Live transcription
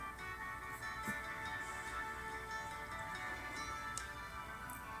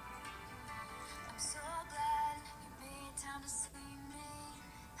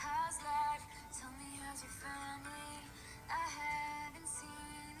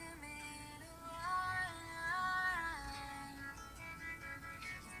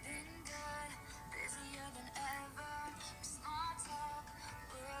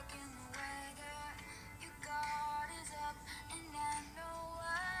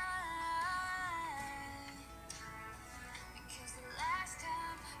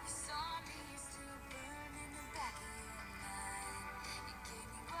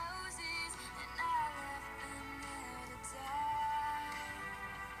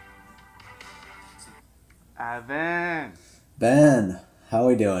Evan. Ben, how are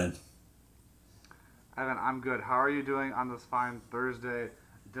we doing? Evan, I'm good. How are you doing on this fine Thursday,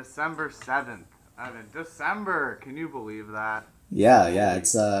 December 7th? Evan, December! Can you believe that? Yeah,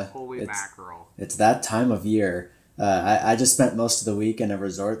 Holy, holy mackerel. it's that time of year. I just spent most of the week in a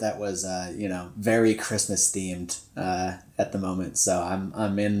resort that was very Christmas themed at the moment. So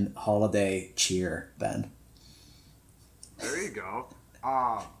I'm in holiday cheer, Ben. There you go.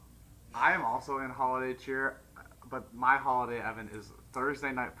 I am also in holiday cheer, but my holiday, Evan, is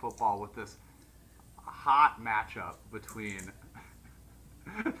Thursday night football with this hot matchup between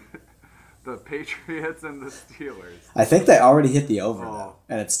the Patriots and the Steelers. I think they already hit the over though,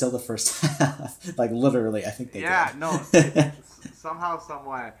 and it's still the first half. Like literally, I think they yeah, did. no, somehow, some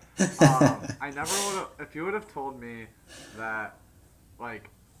way. I never would have. If you would have told me that, like,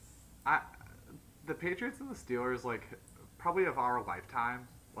 the Patriots and the Steelers, like, probably of our lifetime,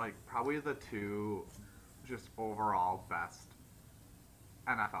 like, probably the two just overall best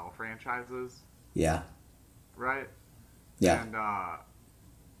NFL franchises. Yeah. Right. Yeah. And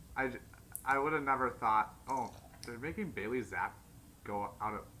I would have never thought. Oh, they're making Bailey Zapp go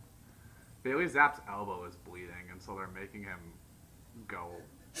out of. Bailey Zapp's elbow is bleeding, and so they're making him go.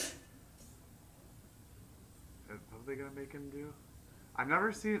 What are they gonna make him do? I've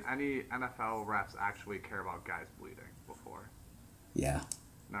never seen any NFL refs actually care about guys bleeding before. Yeah.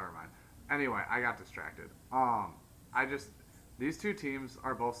 Never mind. Anyway, I got distracted. These two teams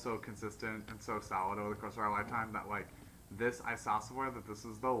are both so consistent and so solid over the course of our lifetime that, like, I saw somewhere that this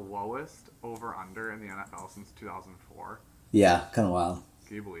is the lowest over-under in the NFL since 2004. Yeah, kind of wild.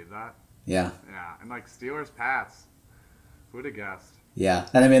 Can you believe that? Yeah. Yeah, and, like, Steelers-Pats, who would have guessed? Yeah,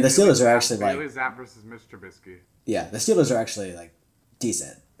 and I mean the Steelers are actually Bailey Zapp versus Mitch Trubisky. Yeah, the Steelers are actually like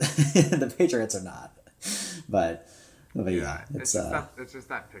decent. The Patriots are not, but yeah, it's just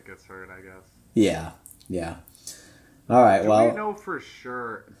that Pickett's hurt, I guess. Yeah. All right. Do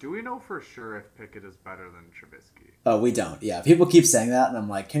we know for sure if Pickett is better than Trubisky? Oh, we don't. Yeah, people keep saying that, and I'm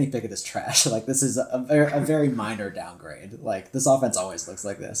like, Kenny Pickett is trash. Like, this is a very minor downgrade. Like, this offense always looks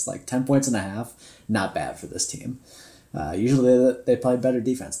like this. Like, 10 points and a half, not bad for this team. Usually they play better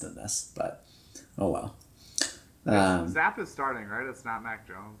defense than this, but oh well. Zapp is starting, right? It's not Mac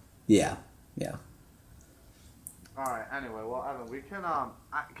Jones. Yeah. All right. Anyway, well, Evan, we can. God,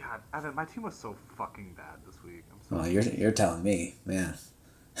 Evan, my team was so fucking bad this week. I'm sorry. Well, you're telling me, man.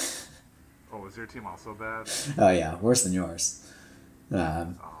 Oh, was your team also bad? Oh yeah, worse than yours. I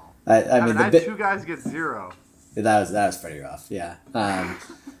Evan, mean, I had two guys get 0. That was pretty rough. Yeah.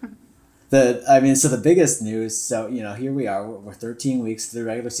 So the biggest news. So here we are. We're 13 weeks through the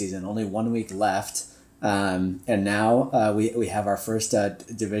regular season. Only 1 week left. And now we have our first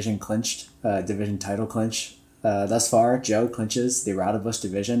division title clinch thus far. Joe clinches the Roudabush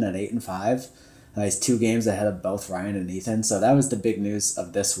division at 8-5. He's 2 games ahead of both Ryan and Ethan. So that was the big news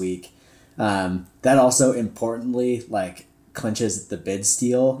of this week. That also importantly clinches the bid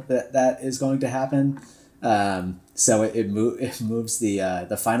steal that is going to happen. So it moves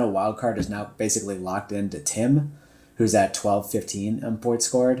the final wild card is now basically locked into Tim, who's at 12-15 on points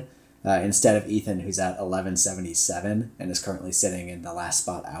scored. Instead of Ethan, who's at 11-77 and is currently sitting in the last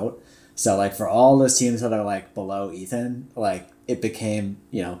spot out. So for all those teams that are below Ethan, it became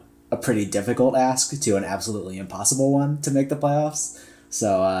a pretty difficult ask to an absolutely impossible one to make the playoffs.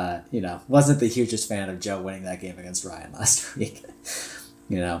 So wasn't the hugest fan of Joe winning that game against Ryan last week.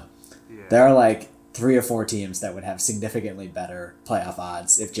 Yeah. There are 3 or 4 teams that would have significantly better playoff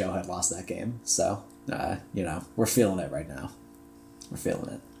odds if Joe had lost that game. So we're feeling it right now. We're feeling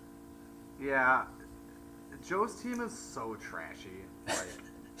it. Yeah, Joe's team is so trashy.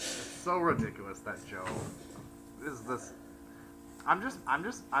 It's so ridiculous that Joe is this. I'm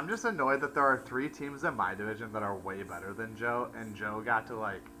just annoyed that there are 3 teams in my division that are way better than Joe, and Joe got to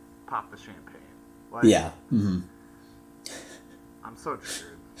pop the champagne. Yeah. Mm-hmm. I'm so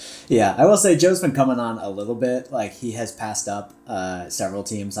triggered. Yeah, I will say Joe's been coming on a little bit. He has passed up several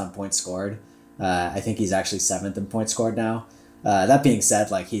teams on points scored. I think he's actually 7th in points scored now. That being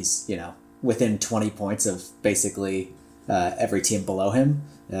said, he's within 20 points of basically every team below him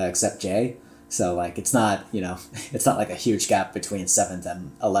except Jay. So it's not it's not a huge gap between 7th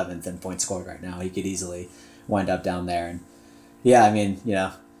and 11th in points scored right now. He could easily wind up down there. And yeah, I mean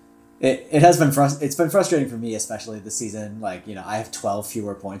it has been it's been frustrating for me, especially this season. I have 12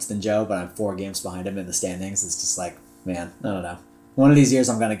 fewer points than Joe, but I'm 4 games behind him in the standings. It's just man, I don't know. One of these years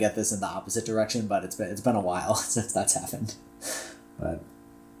I'm gonna get this in the opposite direction, but it's been a while since that's happened. But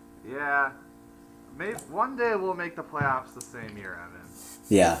yeah, maybe one day we'll make the playoffs the same year, Evan.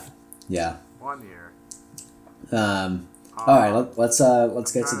 Yeah. 1 year. All right, let's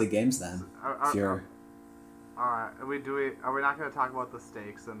get to the games then. All right. Are we not going to talk about the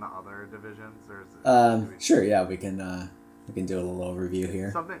stakes in the other divisions, or is Sure. Yeah, we can do a little overview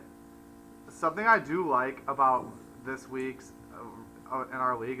here. Something I do like about this week's in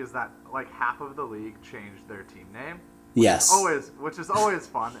our league is that like half of the league changed their team name. Yes. Which is always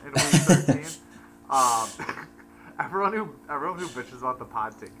fun in week 13. Um, everyone who bitches about the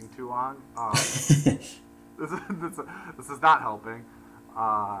pod taking too long, this is not helping.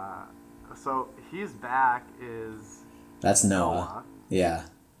 So he's back. That's Noah. Yeah.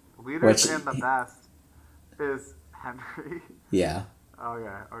 Leaders and the best is Henry. Yeah.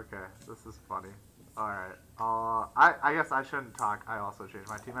 Okay. This is funny. All right. I guess I shouldn't talk. I also changed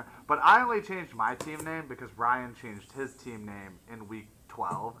my team name, but I only changed my team name because Ryan changed his team name in week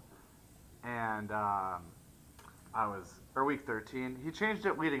 12, and week 13. He changed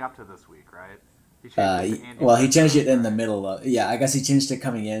it leading up to this week, right? He changed it in the middle of. Yeah, I guess he changed it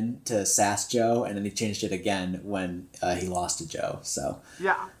coming in to Sass Joe, and then he changed it again when he lost to Joe. So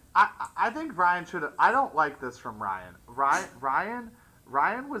yeah, I think Ryan should have. I don't like this from Ryan.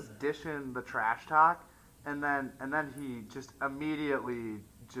 Ryan was dishing the trash talk, and then he just immediately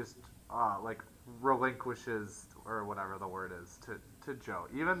just like relinquishes or whatever the word is to Joe,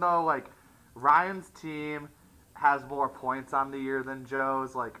 even though like Ryan's team has more points on the year than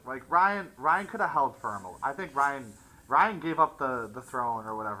Joe's. Like Ryan could have held firm. I think Ryan gave up the throne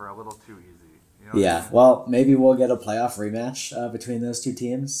or whatever a little too easy. You know yeah, I mean? Well, maybe we'll get a playoff rematch between those two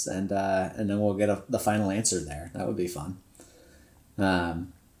teams, and then we'll get the final answer there. That would be fun.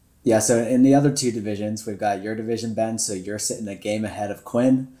 Yeah, so in the other two divisions, we've got your division, Ben. So you're sitting a game ahead of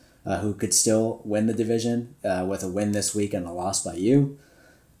Quinn, who could still win the division with a win this week and a loss by you.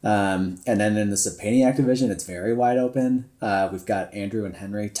 And then in the Sapaniac division, it's very wide open. We've got Andrew and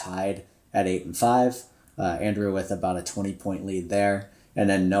Henry tied at 8-5. Andrew with about a 20-point lead there. And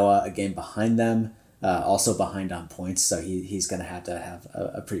then Noah a game behind them, also behind on points. So he's going to have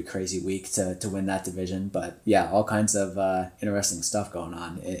a pretty crazy week to win that division. But yeah, all kinds of interesting stuff going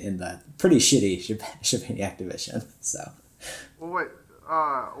on in the pretty shitty Sapaniac division. So. Well, wait.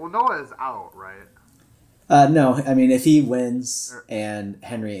 Noah is out, right? No, I mean, if he wins and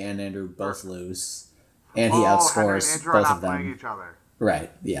Henry and Andrew both lose, and he outscores both of them. Playing each other.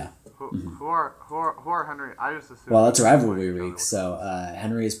 Right, yeah. Who are Henry? I just assumed. Well, it's rivalry week, so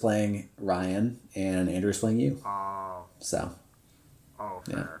Henry is playing Ryan and Andrew is playing you. Oh. So. Oh,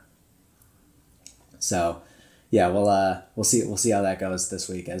 fair. Yeah. So, yeah, we'll see how that goes this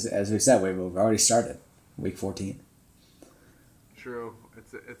week. As we said, we've already started week 14. True.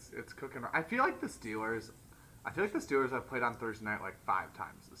 It's cooking. I feel like the Steelers have played on Thursday night like 5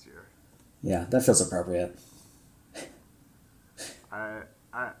 times this year. Yeah, that feels appropriate. Anyway.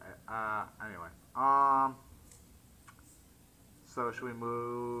 So should we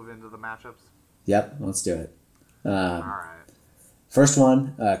move into the matchups? Yep, let's do it. All right. First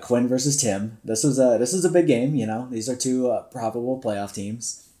one, Quinn versus Tim. This is a big game. You know, these are two probable playoff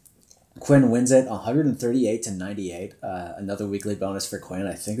teams. Quinn wins it 138-98. Another weekly bonus for Quinn.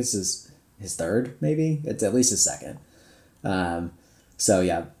 I think this is his third, maybe. It's at least his second. So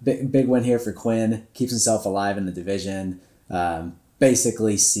yeah, big win here for Quinn. Keeps himself alive in the division.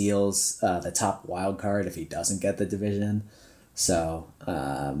 Basically seals the top wild card if he doesn't get the division. So,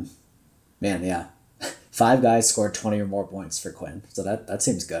 man, yeah. 5 guys scored 20 or more points for Quinn. So that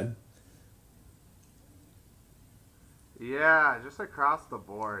seems good. Yeah, just across the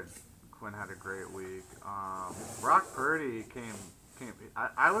board, Quinn had a great week. Brock Purdy came.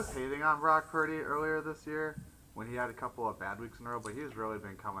 I was hating on Brock Purdy earlier this year when he had a couple of bad weeks in a row, but he's really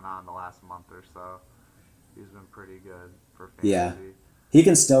been coming on the last month or so. He's been pretty good for fantasy. Yeah, he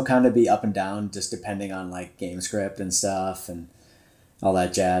can still kind of be up and down just depending on like game script and stuff and all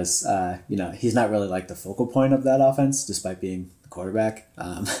that jazz. You know, he's not really like the focal point of that offense, despite being the quarterback.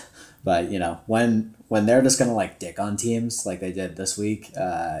 But you know, when they're just gonna like dick on teams like they did this week,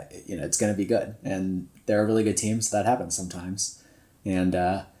 you know, it's gonna be good. And they're really good teams. So that happens sometimes. And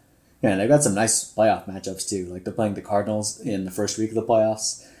yeah, they've got some nice playoff matchups too. Like they're playing the Cardinals in the first week of the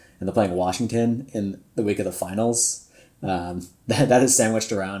playoffs, and they're playing Washington in the week of the finals. That is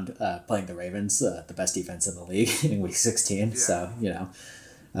sandwiched around playing the Ravens, the best defense in the league, in week 16. Yeah. So you know,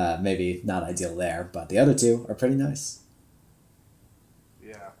 maybe not ideal there, but the other two are pretty nice.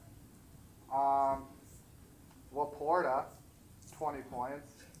 Yeah. Laporta, 20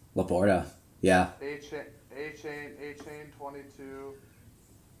 points. Laporta, yeah. A-Chain, 22.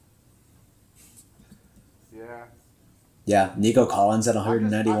 Yeah. Yeah, Nico Collins at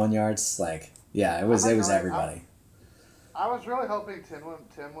 191 yards. Like, yeah, it was everybody. I was really hoping Tim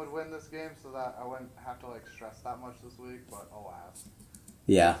would win this game so that I wouldn't have to like stress that much this week, but alas.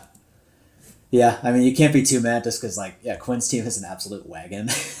 Yeah. Yeah, I mean, you can't be too mad just because, like, yeah, Quinn's team is an absolute wagon.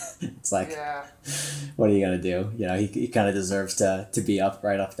 It's like, Yeah. what are you gonna do? You know, he kind of deserves to be up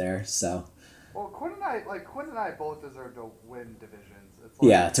right up there. So Well, Quinn and I both deserve to win divisions. It's like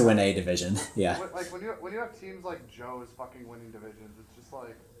yeah, to win a division. Yeah, like when you have teams like Joe's fucking winning divisions, it's just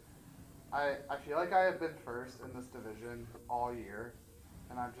like I feel like I have been first in this division all year,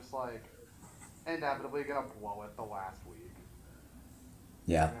 and I'm just like inevitably gonna blow it the last week.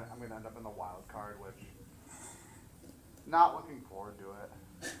 yeah. I'm gonna end up in the wild card, which not looking forward to it.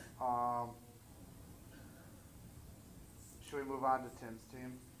 Um, should we move on to Tim's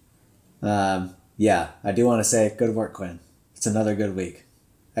team? Yeah, I do want to say good work, Quinn. It's another good week.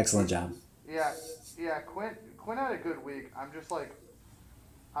 Excellent job. Yeah, yeah. Quinn had a good week. I'm just like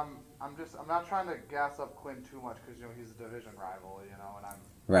I'm not trying to gas up Quinn too much because he's a division rival, and I'm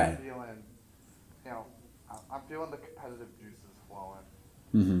Right. feeling, you know, I'm feeling the competitive juices flowing.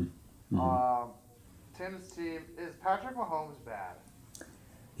 Mm-hmm. Mm-hmm. Tim's team is Patrick Mahomes bad?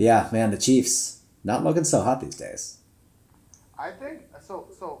 Yeah, man, the Chiefs not looking so hot these days. I think so.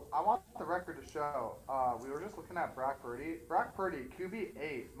 So I want the record to show. We were just looking at Brock Purdy. Brock Purdy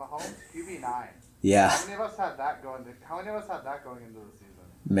QB8, Mahomes QB9. Yeah, How many of us had that going? How many of us had that going into the season?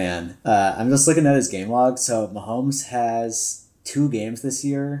 man. I'm just looking at his game log. So Mahomes has 2 games this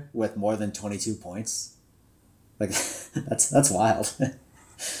year with more than 22 points. Like that's wild.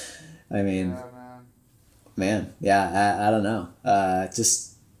 I mean, Yeah, yeah, I don't know.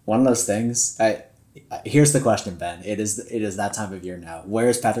 Just one of those things. Here's the question, Ben. It is that time of year now. Where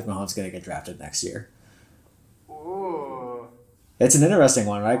is Patrick Mahomes going to get drafted next year? Ooh. It's an interesting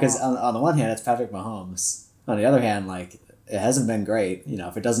one, right? Because on the one hand, it's Patrick Mahomes. On the other hand, like, it hasn't been great. You know,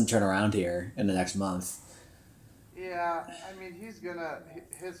 if it doesn't turn around here in the next month. Yeah, I mean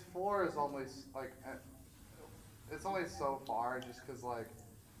his floor is only like it's only so far just because like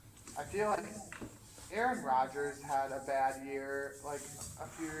I feel like Aaron Rodgers had a bad year like a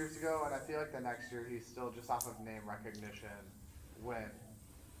few years ago, and I feel like the next year he's still just off of name recognition went,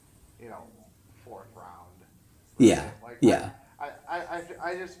 you know, fourth round. Yeah, Right? Like yeah,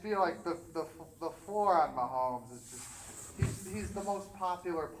 I just feel like the floor on Mahomes is just he's the most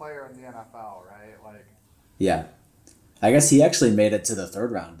popular player in the NFL, right? Like yeah. I guess he actually made it to the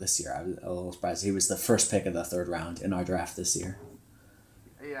third round this year. I was a little surprised. He was the first pick of the third round in our draft this year.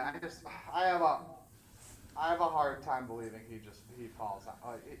 yeah, I have a hard time believing he falls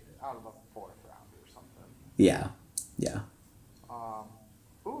out of the fourth round or something. Yeah, yeah. Um,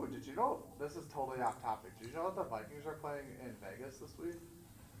 ooh, did you know this is totally off topic? Did you know that the Vikings are playing in Vegas this week?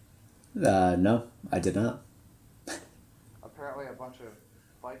 No, I did not. Apparently, a bunch of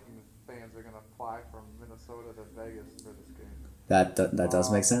Vikings fans are gonna fly from Minnesota to Vegas for this game. That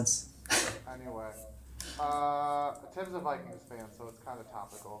does make sense. Anyway, Tim's a Vikings fan, so it's kind of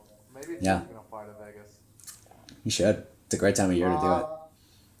topical. Maybe Tim's Yeah, gonna fly to Vegas. you should. It's a great time of year to do it.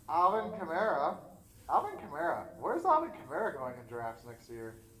 Alvin Kamara. Where's Alvin Kamara going in drafts next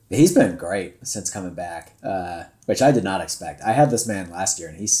year? He's been great since coming back, which I did not expect. I had this man last year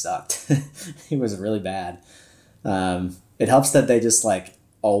and he sucked. He was really bad. It helps that they just like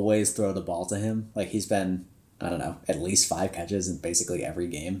always throw the ball to him. Like he's been, I don't know, at least 5 catches in basically every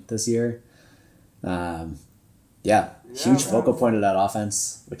game this year. Yeah, huge focal point of that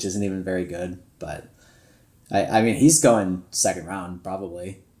offense, which isn't even very good. But I mean, he's going second round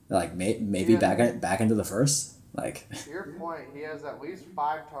probably. Like maybe back into the first. Like to your point, he has at least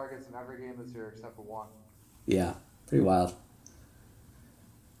 5 targets in every game this year except for 1. yeah, pretty wild.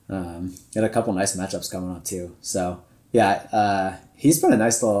 Got a couple nice matchups coming up too. So yeah, he's been a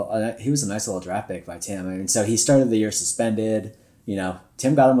nice little. He was a nice little draft pick by Tim. I mean, so he started the year suspended. You know,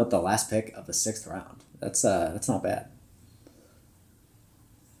 Tim got him with the last pick of the 6th round. That's not bad.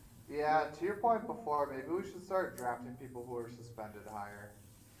 Yeah, to your point before, maybe we should start drafting people who are suspended higher.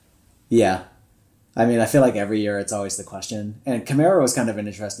 Yeah, I mean, I feel like every year it's always the question. And Kamara was kind of an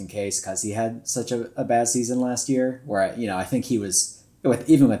interesting case because he had such a bad season last year. Where I think he was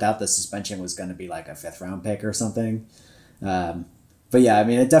even without the suspension was going to be like a 5th round pick or something. But yeah, I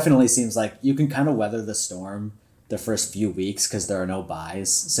mean, it definitely seems like you can kind of weather the storm the first few weeks because there are no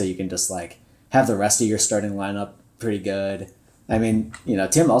buys, so you can just like have the rest of your starting lineup pretty good. I mean,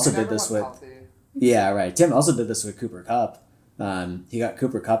 Tim also did this with Healthy. yeah, right. Tim also did this with Cooper Kupp. He got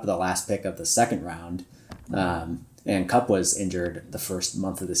Cooper Kupp the last pick of the 2nd round, and Kupp was injured the first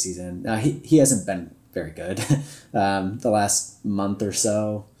month of the season. Now he hasn't been very good the last month or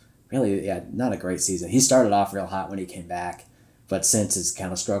so. Really, yeah, not a great season. He started off real hot when he came back, but since has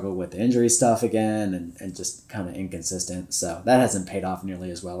kind of struggled with the injury stuff again and just kind of inconsistent. So that hasn't paid off nearly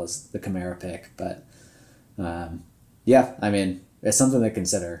as well as the Kamara pick. But yeah, I mean, it's something to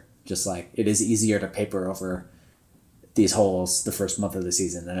consider. Just like it is easier to paper over these holes the first month of the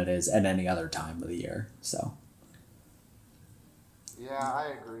season than it is at any other time of the year. So. Yeah,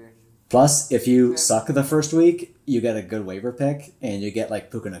 I agree. Plus, if you suck the first week, you get a good waiver pick, and you get like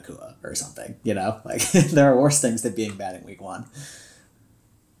Puka Nakua or something. Like there are worse things than being bad in week 1.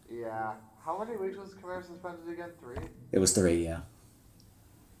 Yeah. How many weeks was Kamara suspended again? 3? It was 3, yeah.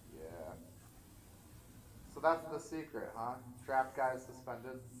 Yeah. So that's the secret, huh? Draft guys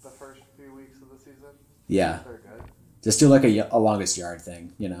suspended the first few weeks of the season. Yeah. They're good. Just do like a longest yard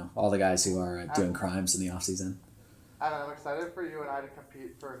thing. All the guys who are doing crimes in the off season. I'm excited for you and I to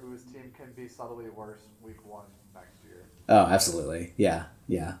compete for whose team can be subtly worse week 1 next year. Oh, absolutely. Yeah,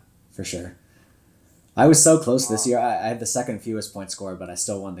 for sure. I was so close this year. I had the second fewest point score, but I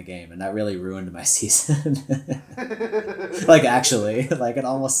still won the game, and that really ruined my season. Actually, it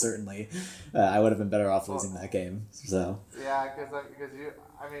almost certainly, I would have been better off losing that game. So. Yeah, because you,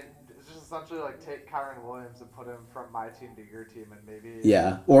 it's just essentially take Kyron Williams and put him from my team to your team, and maybe.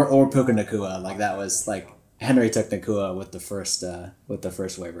 Yeah, or Puka Nakua. That was Henry took Nakua with the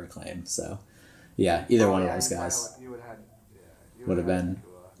first waiver claim. So, yeah, either one of those guys would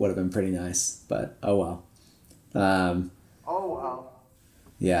have been pretty nice. But oh well. Oh well.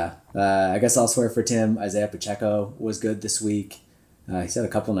 Yeah, I guess I'll swear for Tim. Isaiah Pacheco was good this week. He's had a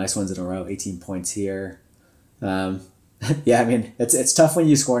couple nice ones in a row. 18 points here. Yeah, it's tough when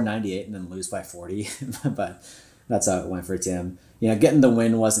you score 98 and then lose by 40, but that's how it went for Tim. Getting the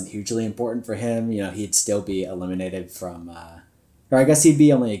win wasn't hugely important for him. He'd still be eliminated from, or I guess he'd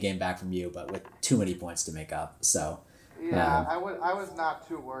be only a game back from you, but with too many points to make up. So. Yeah, I was not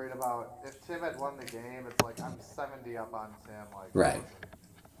too worried about if Tim had won the game. It's I'm 70 up on Tim. Right.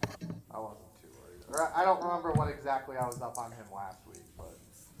 I wasn't too worried. Or I don't remember what exactly I was up on him last week, but.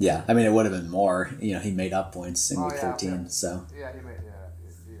 Yeah, it would have been more. He made up points in week 13. Yeah. So. Yeah, he made. Yeah.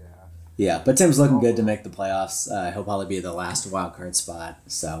 Yeah, but Tim's looking good to make the playoffs. He'll probably be the last wild card spot.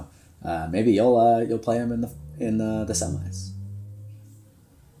 So maybe you'll play him in the semis.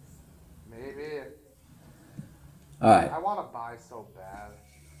 Maybe. All right. I want to buy so bad.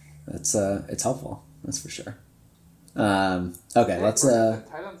 That's it's helpful. That's for sure. Okay, let's.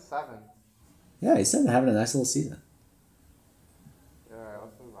 Tight end 7. Yeah, he's having a nice little season.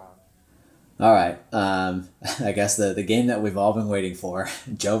 All right. I guess the game that we've all been waiting for,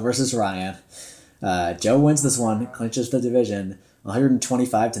 Joe versus Ryan. Joe wins this one, clinches the division,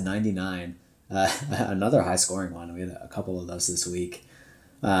 125-99. Another high scoring one. We had a couple of those this week.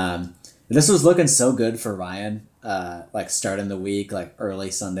 This was looking so good for Ryan. Starting the week,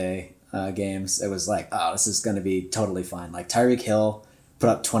 early Sunday games. It was this is going to be totally fine. Tyreek Hill put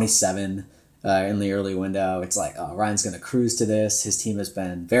up 27. In the early window, it's Ryan's going to cruise to this. His team has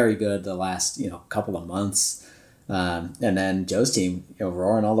been very good the last couple of months, and then Joe's team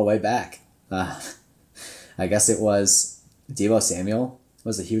roaring all the way back. I guess it was Deebo Samuel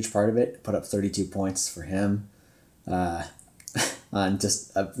was a huge part of it. Put up 32 points for him on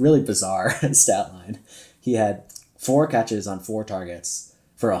just a really bizarre stat line. He had 4 catches on 4 targets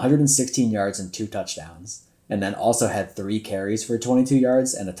for 116 yards and 2 touchdowns. And then also had 3 carries for 22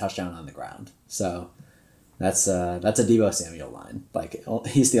 yards and a touchdown on the ground. So that's a Deebo Samuel line.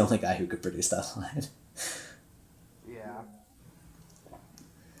 He's the only guy who could produce that line. Yeah.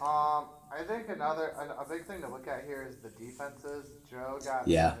 I think a big thing to look at here is the defenses. Joe got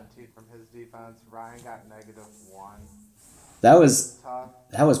 17 from his defense. Ryan got -1. That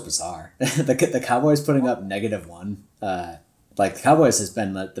was bizarre. The Cowboys putting up -1. The Cowboys has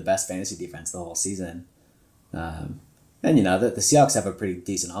been the best fantasy defense the whole season. And the Seahawks have a pretty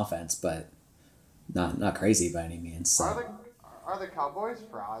decent offense, but not crazy by any means. So. Are the Cowboys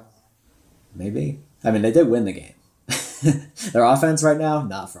frauds? Maybe. They did win the game. Their offense right now,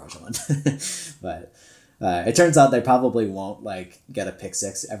 not fraudulent. But it turns out they probably won't get a pick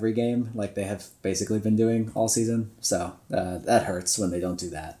 6 every game like they have basically been doing all season. So that hurts when they don't do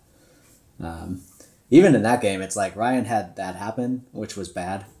that. Even in that game, it's Ryan had that happen, which was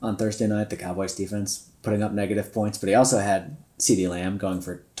bad on Thursday night, the Cowboys defense putting up negative points, but he also had CeeDee Lamb going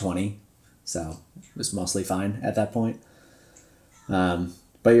for 20, so it was mostly fine at that point.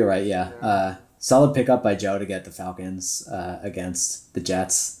 But you're right, yeah. Solid pickup by Joe to get the Falcons against the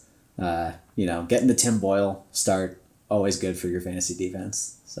Jets. Getting the Tim Boyle start, always good for your fantasy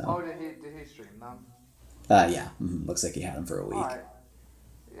defense. So. Oh, did he stream them? Yeah. Mm-hmm. Looks like he had them for a week. All right.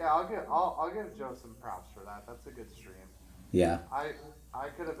 Yeah, I'll give Joe some props for that. That's a good stream. Yeah. I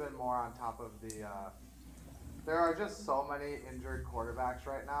could have been more on top of the. There are just so many injured quarterbacks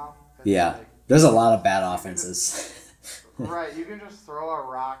right now. Yeah, there's a lot of bad offenses. Right, you can just throw a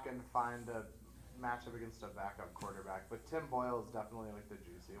rock and find a matchup against a backup quarterback, but Tim Boyle is definitely like the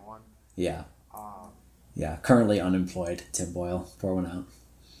juicy one. Yeah. Um, Yeah. Currently unemployed, Tim Boyle. Pour one out.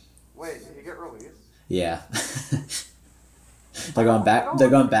 Wait, did he get released? Yeah. They're going back. They're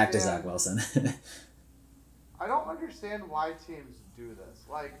going back to Zach Wilson. I don't understand why teams do this.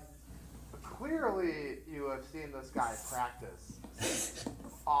 Like, clearly you have seen this guy practice since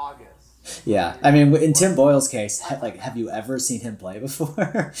August. Yeah, I mean, in Tim Boyle's case, like, have you ever seen him play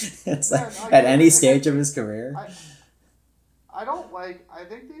before? It's like at any stage of his career. I don't like. I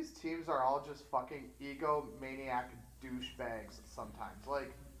think these teams are all just fucking egomaniac douchebags sometimes.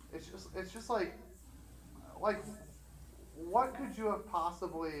 Like, it's just like, what could you have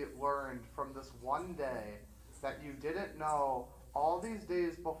possibly learned from this one day that you didn't know all these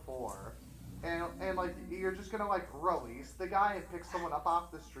days before? And like, you're just gonna like release the guy and pick someone up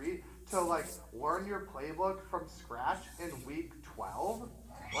off the street to like learn your playbook from scratch in week 12?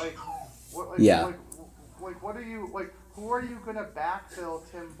 Like, what? Like, yeah. Like, what are you like? Who are you gonna backfill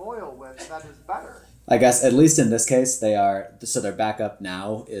Tim Boyle with that is better? I guess at least in this case they are. So their backup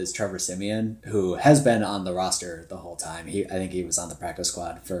now is Trevor Siemian, who has been on the roster the whole time. I think he was on the practice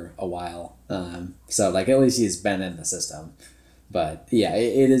squad for a while. So like at least he's been in the system. But yeah,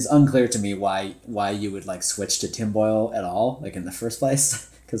 it is unclear to me why you would like switch to Tim Boyle at all, like in the first place,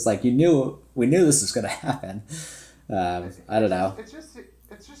 because like we knew this was going to happen. I don't know.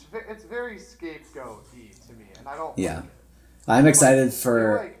 It's very scapegoat-y to me, and I don't. Yeah, like it. I'm excited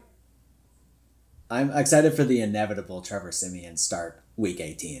for. I'm excited for the inevitable Trevor Siemian start week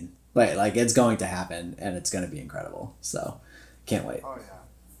 18. Like it's going to happen, and it's going to be incredible. So, can't wait. Oh yeah.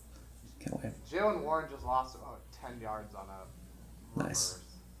 Can't wait. Jalen Warren just lost about 10 yards on a. Nice.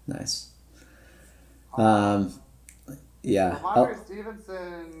 Yeah. Ramondre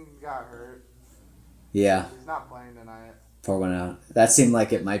Stevenson got hurt. Yeah. He's not playing tonight. Pour one out. That seemed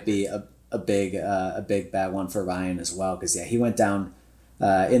like it might be a big bad one for Ryan as well, because yeah, he went down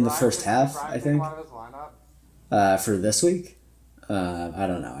in the first half. I think. Out of his lineup? For this week, I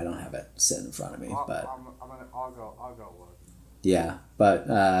don't know. I don't have it sitting in front of me, but I'll go look. Yeah,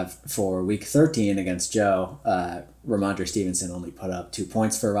 but for week 13 against Joe, Ramondre Stevenson only put up 2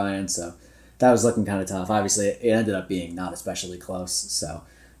 points for Ryan, so that was looking kind of tough. Obviously, it ended up being not especially close, so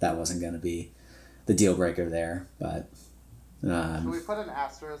that wasn't going to be the deal breaker there. But should we put an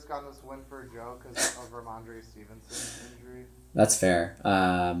asterisk on this win for Joe because of Ramondre Stevenson's injury? That's fair.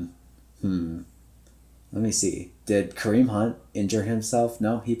 Let me see. Did Kareem Hunt injure himself?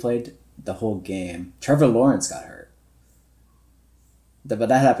 No, he played the whole game. Trevor Lawrence got hurt. But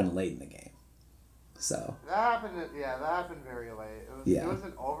that happened late in the game, so. That happened very late. It was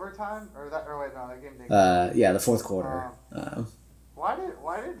in overtime, that game didn't. Yeah, the fourth quarter. Why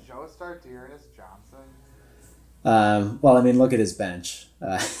did Joe start Dearness Johnson? Well, I mean, look at his bench.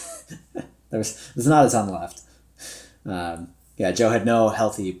 There's not a ton left. Yeah, Joe had no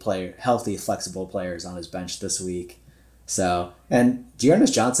healthy, flexible players on his bench this week. So, and Dearness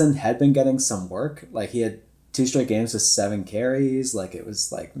Johnson had been getting some work. Like he had 2 straight games with 7 carries. Like it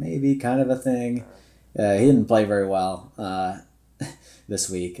was like maybe kind of a thing. He didn't play very well this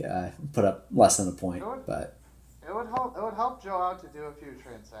week. Put up less than a point, but it would help Joe out to do a few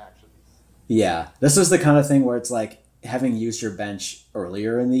transactions. Yeah, this was the kind of thing where it's like having used your bench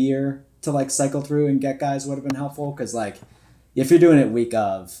earlier in the year to like cycle through and get guys would have been helpful, because like if you're doing it week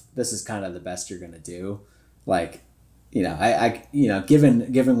of, this is kind of the best you're gonna do. Like, I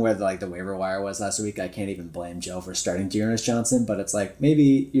given where the waiver wire was last week, I can't even blame Joe for starting Dearness Johnson, but it's like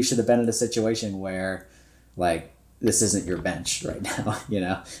maybe you should have been in a situation where like this isn't your bench right now.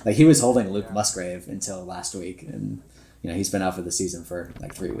 Like he was holding Luke Musgrave until last week, and he's been out for the season for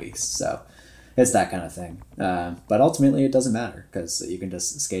like 3 weeks, so it's that kind of thing. But ultimately it doesn't matter because you can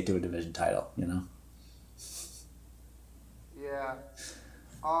just skate to a division title. Yeah.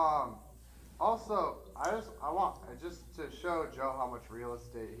 Also, I want to show Joe how much real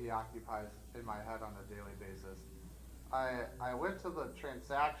estate he occupies in my head on a daily basis. I went to the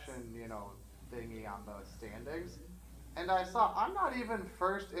transaction, thingy on the standings, and I saw I'm not even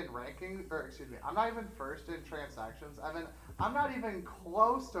first in ranking, or excuse me, I'm not even first in transactions. I'm not even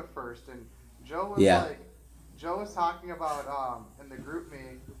close to first. And Joe was talking about in the group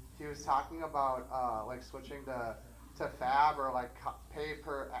me, he was talking about like switching to Fab or like pay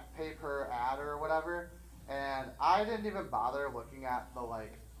per ad or whatever, and I didn't even bother looking at the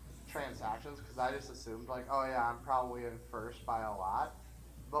like transactions because I just assumed like, oh yeah, I'm probably in first by a lot,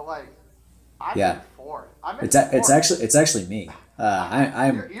 but like I'm in fourth. It's actually me.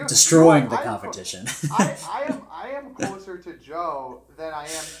 I'm destroying the competition. I am closer to Joe than I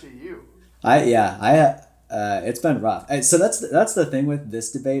am to you. I It's been rough. So that's the thing with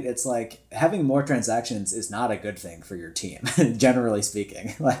this debate. It's like having more transactions is not a good thing for your team, generally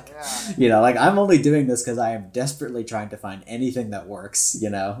speaking. Like, like I'm only doing this because I am desperately trying to find anything that works.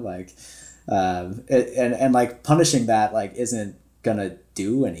 Like, and like punishing that like isn't gonna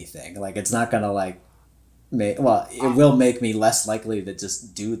do anything. Like, it's not gonna like it will make me less likely to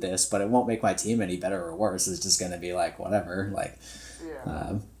just do this, but it won't make my team any better or worse. It's just gonna be like whatever. Like,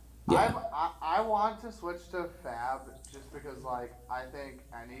 yeah. I want to switch to Fab just because like I think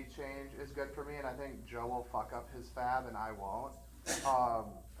any change is good for me, and I think Joe will fuck up his Fab and I won't.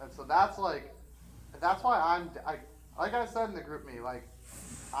 And so that's why like I said in the group me, like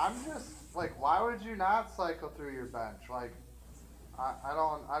I'm just like, why would you not cycle through your bench? Like I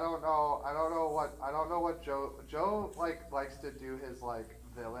don't know what Joe like likes to do his like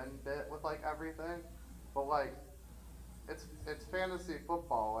villain bit with like everything, but like it's fantasy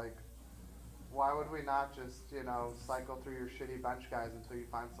football. Like, why would we not just cycle through your shitty bench guys until you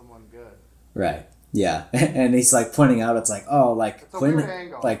find someone good? Right. Yeah, and he's like pointing out, it's like, oh, like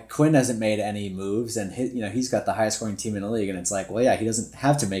it's Quinn hasn't made any moves, and he's got the highest scoring team in the league, and it's like, well, yeah, he doesn't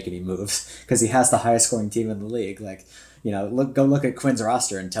have to make any moves because he has the highest scoring team in the league. Like, go look at Quinn's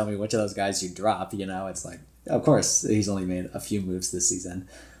roster and tell me which of those guys you drop. It's like, of course, he's only made a few moves this season,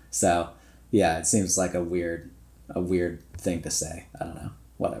 so yeah, it seems like a weird thing to say. I don't know,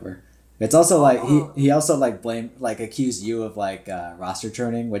 whatever. It's also like he also like accused you of like roster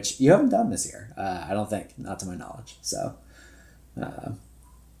churning, which you haven't done this year. I don't think, not to my knowledge. So there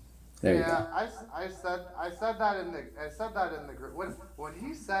you go. I said that in the group when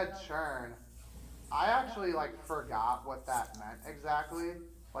he said churn. I actually like forgot what that meant exactly.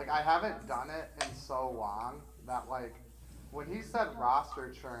 Like, I haven't done it in so long that like when he said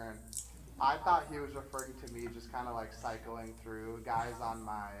roster churn, I thought he was referring to me just kind of like cycling through guys on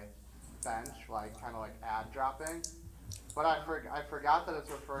my bench, like kind of like ad dropping. But I forgot that it's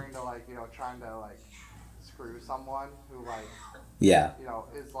referring to like trying to like screw someone who like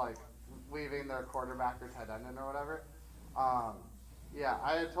is like leaving their quarterback or tight end in or whatever. I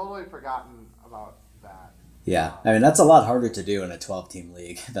had totally forgotten about that. Yeah, I mean that's a lot harder to do in a 12-team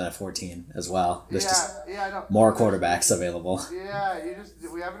league than a 14 as well. There's I know. More quarterbacks available. Yeah,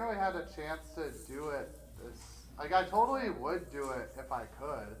 we haven't really had a chance to do it. Like, I totally would do it if I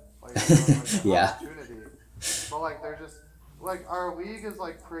could. Like, opportunity. But like, they're just like, our league is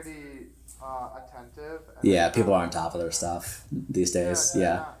like pretty attentive. Yeah, people are on top of their stuff these days.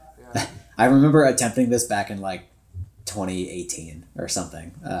 Yeah. I remember attempting this back in like 2018 or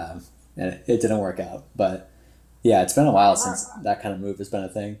something, and it didn't work out. But yeah, it's been a while since that kind of move has been a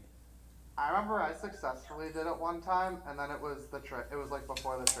thing. I remember I successfully did it one time, and then it was it was like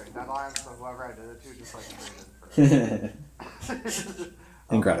before the trade deadline, so whoever I did it to just like traded for it.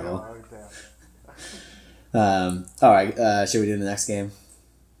 Incredible. All right, should we do the next game?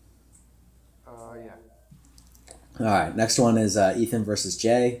 Yeah. All right, next one is Ethan versus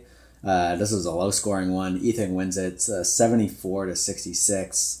Jay. This is a low-scoring one. Ethan wins it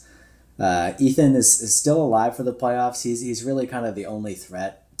 74-66. Ethan is still alive for the playoffs. He's really kind of the only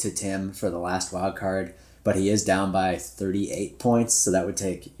threat to Tim for the last wild card, but he is down by 38 points, so that would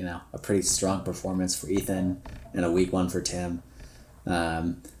take a pretty strong performance for Ethan and a weak one for Tim.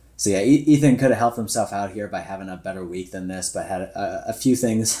 So yeah, Ethan could have helped himself out here by having a better week than this, but had a few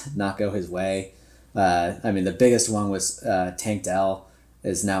things not go his way. I mean, the biggest one was Tank Dell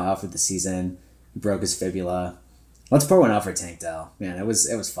is now out for the season. He broke his fibula. Let's pour one out for Tank Dell. Man, it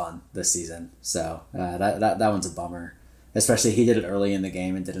was fun this season. So that one's a bummer. Especially he did it early in the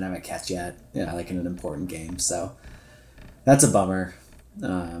game and didn't have a catch yet, like in an important game. So that's a bummer.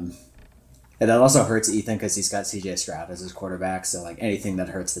 And that also hurts Ethan because he's got CJ Stroud as his quarterback. So like anything that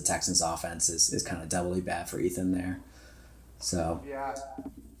hurts the Texans offense is kind of doubly bad for Ethan there. So yeah,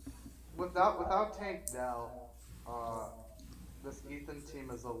 without Tank Dell, this Ethan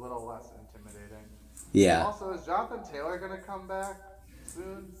team is a little less intimidating. Yeah. Also, is Jonathan Taylor going to come back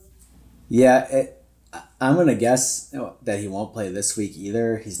soon? Yeah, I'm going to guess that he won't play this week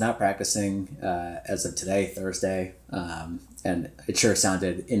either. He's not practicing as of today, Thursday, and it sure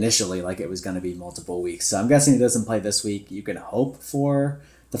sounded initially like it was going to be multiple weeks. So I'm guessing he doesn't play this week. You can hope for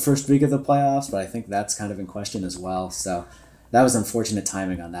the first week of the playoffs, but I think that's kind of in question as well. So that was unfortunate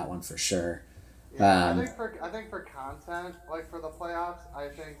timing on that one for sure. Yeah, I think for content, like for the playoffs,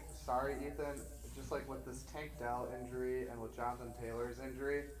 sorry Ethan, just like with this Tank Dell injury and with Jonathan Taylor's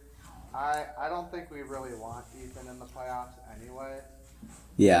injury, I don't think we really want Ethan in the playoffs anyway.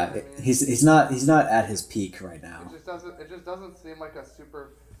 You know Yeah, what I mean? he's not at his peak right now. It just doesn't seem like a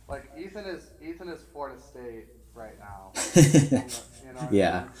super like Ethan is Florida State right now. You know what I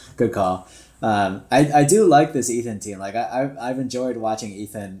Yeah, mean? good call. I do like this Ethan team. Like I've enjoyed watching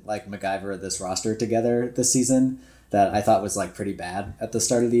Ethan like MacGyver this roster together this season that I thought was like pretty bad at the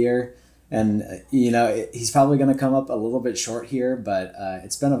start of the year. And he's probably going to come up a little bit short here, but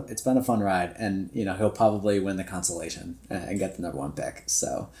it's been a fun ride, and he'll probably win the consolation and get the number one pick.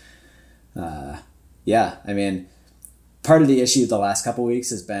 So yeah, I mean, part of the issue the last couple weeks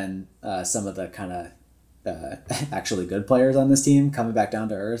has been some of the kind of actually good players on this team coming back down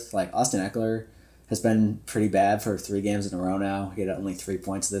to earth. Like Austin Eckler has been pretty bad for 3 games in a row now. He had only 3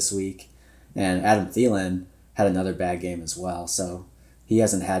 points this week, and Adam Thielen had another bad game as well. So he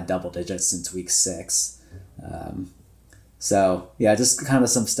hasn't had double digits since week 6. So yeah, just kind of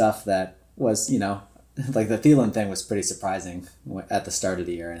some stuff that was like the Thielen thing was pretty surprising at the start of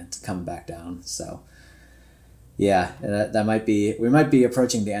the year, and it's coming back down. So yeah, that might be we might be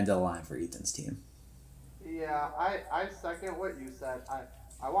approaching the end of the line for Ethan's team. Yeah, I second what you said.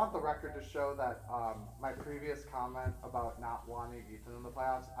 I want the record to show that my previous comment about not wanting Ethan in the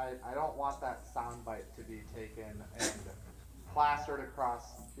playoffs, I don't want that soundbite to be taken and plastered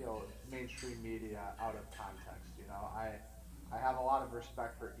across mainstream media out of context. I have a lot of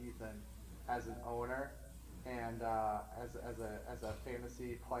respect for Ethan as an owner and as a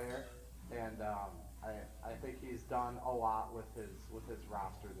fantasy player, and I think he's done a lot with his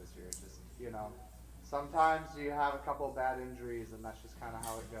roster this year. Just sometimes you have a couple of bad injuries, and that's just kind of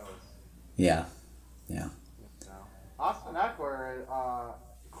how it goes. Yeah, yeah, Austin Eckler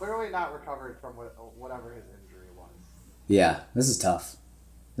clearly not recovered from whatever his injury was. yeah. This is tough.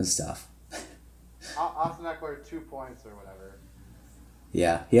 This is tough. Austin Eckler 2 points or whatever.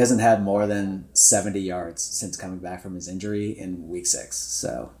 Yeah, he hasn't had more than 70 yards since coming back from his injury in week 6.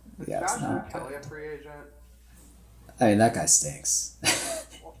 So Is yeah, it's Joshua not Kelly good. a free agent? I mean, that guy stinks.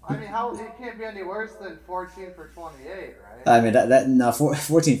 Well, I mean, how he can't be any worse than 14 for 28, right? I mean, that no,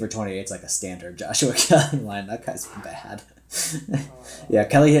 14 for 28 is like a standard Joshua Kelly line. That guy's bad. Yeah,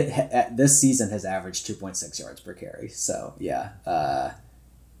 Kelly this season has averaged 2.6 yards per carry. So yeah,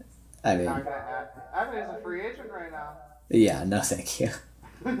 I mean, Not gonna add. I mean, he's a free agent right now. yeah, no, thank you.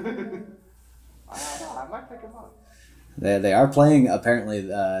 I don't know. I might pick him up. They are playing apparently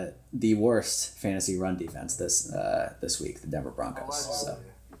the worst fantasy run defense this week, the Denver Broncos. So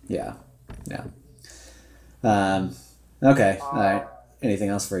Allegedly. yeah, yeah. Okay, all right. Anything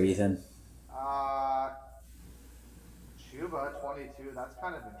else for Ethan? Chuba 22. That's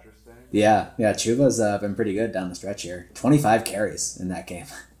kind of interesting. Yeah, yeah. Chuba's been pretty good down the stretch here. 25 carries in that game.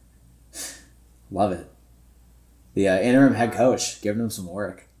 Love it. The interim head coach giving him some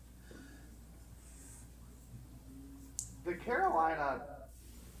work. The Carolina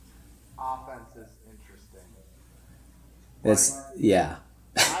offense is interesting. It's yeah,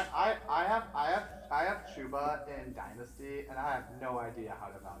 I have Chuba in Dynasty, and I have no idea how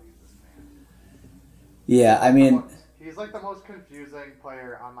to value this man. yeah. I mean, He's like the most confusing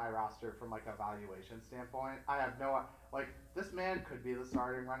player on my roster from like a valuation standpoint. I have no like this man could be the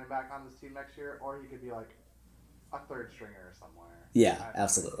starting running back on this team next year, or he could be like a third stringer somewhere. yeah,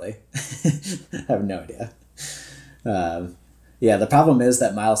 absolutely. I have no idea. Yeah, the problem is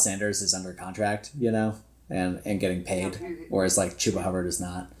that Miles Sanders is under contract, and getting paid, whereas like Chuba Hubbard is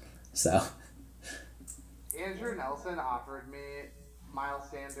not. So Andrew Nelson offered me Miles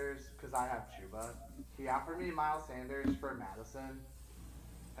Sanders because I have Chuba. He offered me Miles Sanders for Madison,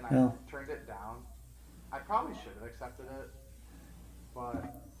 and I well, turned it down. I probably should have accepted it, but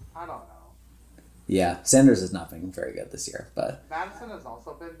I don't know. yeah, Sanders has not been very good this year, but Madison has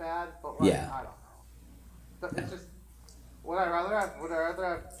also been bad, but like yeah, I don't know. But it's just would I rather have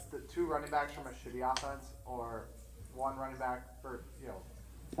the 2 running backs from a shitty offense or one running back for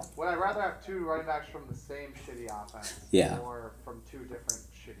would I rather have 2 running backs from the same shitty offense yeah, or from 2 different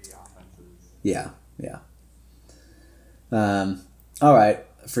shitty offenses? yeah, yeah. All right,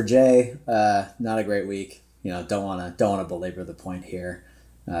 for Jay, not a great week. Don't wanna belabor the point here.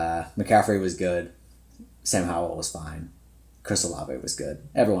 McCaffrey was good. Sam Howell was fine. Chris Olave was good.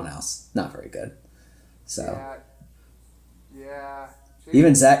 Everyone else not very good. So Yeah.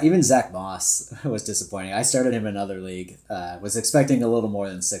 even Zach Moss was disappointing. I started him in another league. Was expecting a little more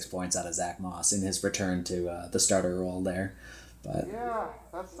than 6 points out of Zach Moss in his return to the starter role there, but Yeah,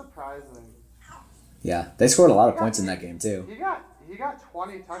 that's surprising. yeah, they scored a lot of points in that game too. He got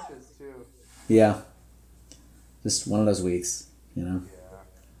 20 touches too. Yeah, just one of those weeks. Yeah.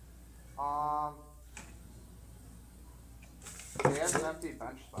 He has an empty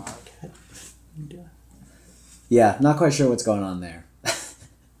bench spot. Yeah, not quite sure what's going on there.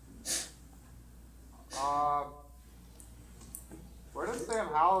 Um, where does Sam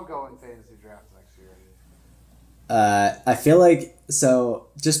Howell go in fantasy drafts next year? I feel like so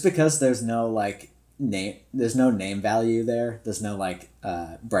just because there's no like there's no name value there. There's no like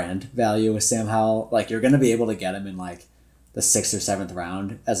brand value with Sam Howell. Like you're gonna be able to get him in like the 6th or 7th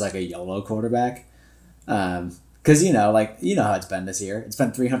round as like a YOLO quarterback. Because like how it's been this year. It's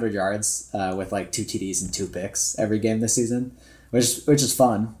been 300 yards with like 2 TDs and 2 picks every game this season, which is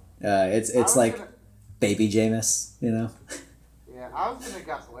fun. It's like baby Jameis, Yeah, I was gonna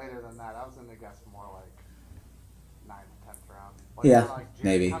guess later than that. I was gonna guess more like 9th, 10th round. Like, Yeah, kinda like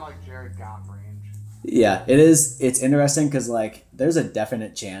maybe. Kind of like Jared Goff range. Yeah, it is. It's interesting because like there's a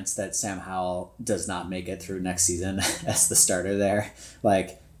definite chance that Sam Howell does not make it through next season as the starter there.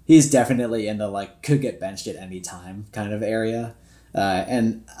 Like he's definitely in the like could get benched at any time kind of area.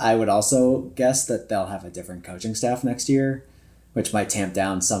 And I would also guess that they'll have a different coaching staff next year, which might tamp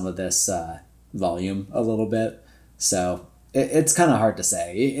down some of this volume a little bit. So it's kind of hard to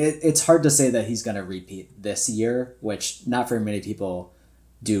say. It's hard to say that he's going to repeat this year, which not very many people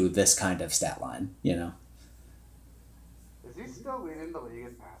do this kind of stat line, Is he still leading the league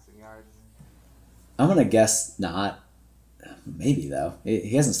in passing yards? I'm going to guess not. Maybe, though.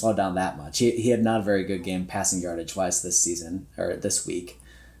 He hasn't slowed down that much. He had not a very good game passing yardage wise this season, or this week.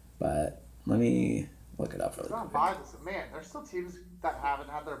 But let me look it up really quick. Man, there's still teams that haven't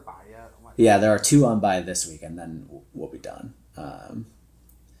had their bye yet. Yeah, there are 2 on bye this week, and then we'll be done.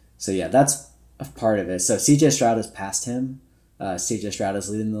 So, yeah, that's a part of it. So, CJ Stroud has passed him. CJ Stroud is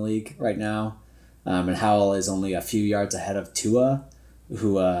leading the league right now. And Howell is only a few yards ahead of Tua,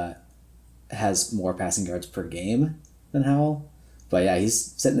 who has more passing yards per game than Howell. But yeah,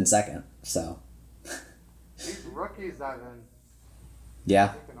 he's sitting in second. So these rookies that have been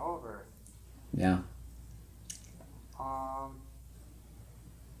taking over. Yeah. I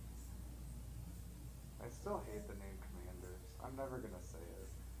still hate the name Commanders. I'm never gonna say it.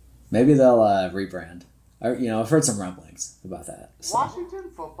 Maybe they'll rebrand. I've heard some rumblings about that. So.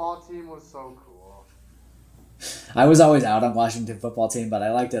 Washington football team was so cool. I was always out on Washington football team, but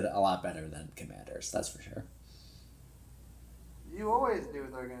I liked it a lot better than Commanders. That's for sure. You always knew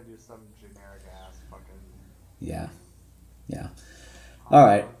they were gonna do some generic ass fucking. Yeah. All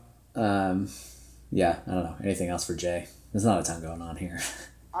right. Yeah. I don't know. Anything else for Jay? There's not a ton going on here.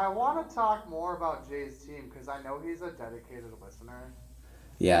 I want to talk more about Jay's team because I know he's a dedicated listener.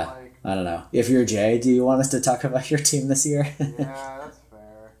 Yeah, I don't know. If you're Jay, do you want us to talk about your team this year? Yeah, that's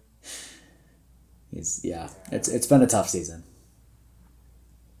fair. It's been a tough season.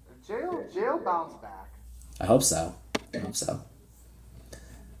 Jay'll bounce back. I hope so. The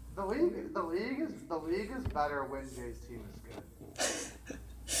league is better when Jay's team is good.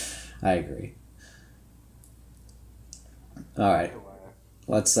 I agree. All right,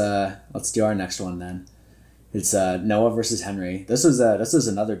 let's do our next one then. It's Noah versus Henry. This was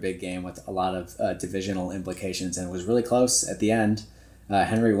another big game with a lot of divisional implications, and it was really close at the end.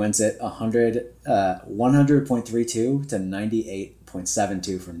 Henry wins it 100.32 to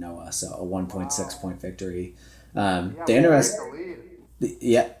 98.72 for Noah, so a 1.6 point victory. I mean,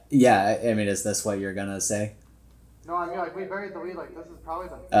 is this what you're gonna say? No, I mean like we buried the lead. Like this is probably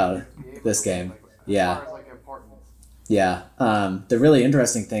this game. Like, yeah. As far as, like, importance. Yeah. The really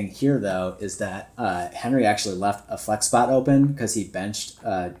interesting thing here, though, is that Henry actually left a flex spot open because he benched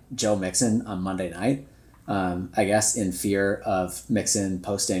Joe Mixon on Monday night. I guess in fear of Mixon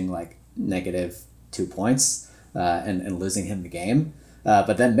posting like -2 points and losing him the game.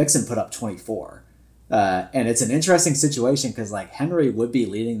 But then Mixon put up 24. And it's an interesting situation because like Henry would be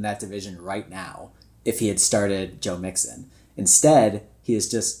leading that division right now if he had started Joe Mixon. Instead, he is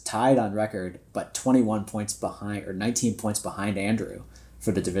just tied on record, but 21 points behind or 19 points behind Andrew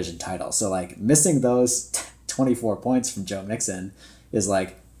for the division title. So like missing those 24 points from Joe Mixon is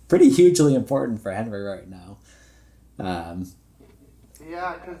like pretty hugely important for Henry right now. Yeah,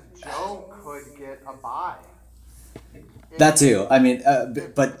 because Joe could get a bye. That too. I mean,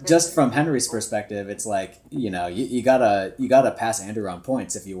 but just from Henry's perspective, it's like you gotta pass Andrew on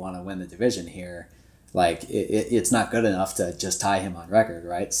points if you want to win the division here. Like it's not good enough to just tie him on record,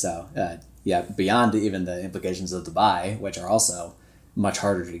 right? So beyond even the implications of the bye, which are also much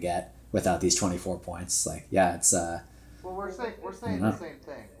harder to get without these 24 points. Like it's Well, we're saying the same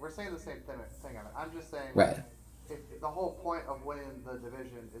thing. We're saying the same thing. I'm just saying right. If the whole point of winning the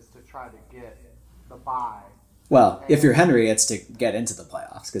division is to try to get the bye. Well, if you're Henry, it's to get into the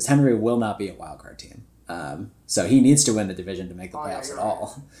playoffs because Henry will not be a wild card team. So he needs to win the division to make the playoffs at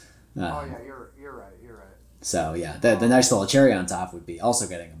all. You're right. So yeah, the nice little cherry on top would be also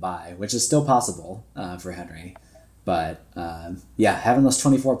getting a bye, which is still possible for Henry. But having those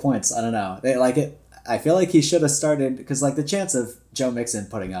 24 points, I don't know. I feel like he should have started because like the chance of Joe Mixon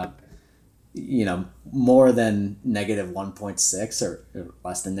putting up, more than negative 1.6 or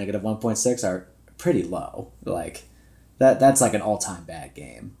less than negative 1.6 are pretty low. Like that's like an all-time bad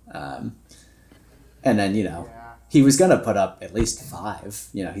game. And then, he was going to put up at least 5.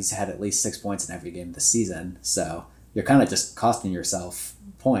 He's had at least 6 points in every game this season. So you're kind of just costing yourself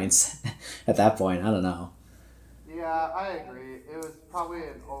points at that point. I don't know. Yeah, I agree. It was probably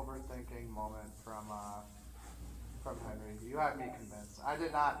an overthinking moment from Henry. You had me convinced. I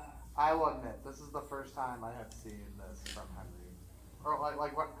did not. I will admit, this is the first time I have seen this from Henry. Or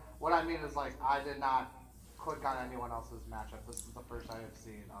like what I mean is like I did not click on anyone else's matchup. This is the first I have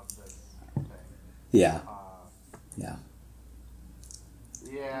seen of this thing. Yeah. Yeah.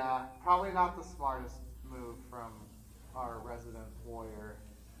 Yeah, probably not the smartest move from our resident warrior.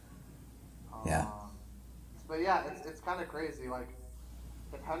 Yeah. But yeah, it's kind of crazy. Like,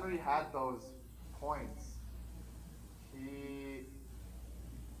 if Henry had those points, he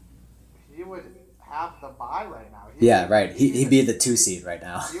would have the bye right now. Right. He'd be the 2 seed right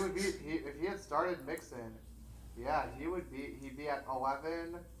now. He would be if he had started Mixon. Yeah, he'd be at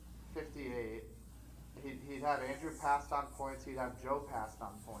 11.58. He'd have Andrew passed on points. He'd have Joe passed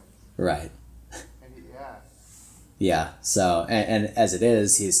on points. Right. And Yeah. So and as it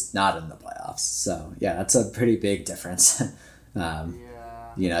is, he's not in the playoffs. So yeah, that's a pretty big difference.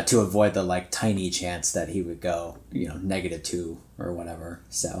 To avoid the like tiny chance that he would go, -2 or whatever.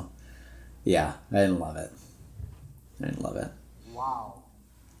 So yeah, I didn't love it. Wow.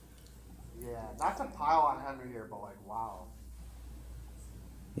 Yeah, not to pile on Henry here, but like wow.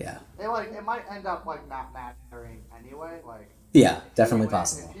 Yeah. It might end up like not mattering anyway. Like yeah, definitely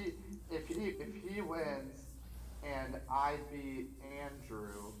possible. If he wins and I beat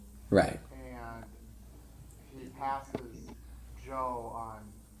Andrew, right, and he passes Joe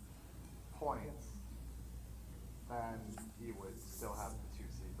on points, then he would still have the 2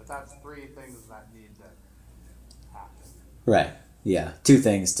 seed. But that's 3 things that need to happen. Right. Yeah, 2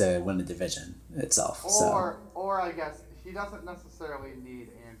 things to win the division itself. Or I guess he doesn't necessarily need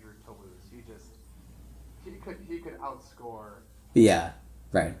Andrew to lose. He could outscore. Yeah.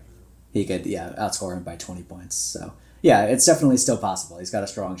 Right. He could outscore him by 20 points. So yeah, it's definitely still possible. He's got a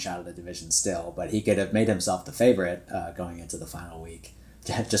strong shot at the division still, but he could have made himself the favorite going into the final week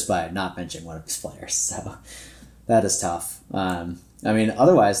just by not benching one of his players. So that is tough.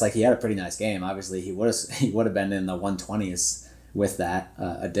 Otherwise, like he had a pretty nice game. Obviously, he would have been in the 120s with that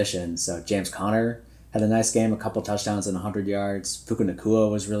addition. So James Conner had a nice game, a couple touchdowns and 100 yards. Puka Nacua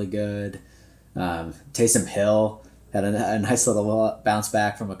was really good. Taysom Hill had a nice little bounce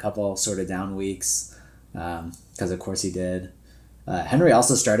back from a couple sort of down weeks, because of course he did. Henry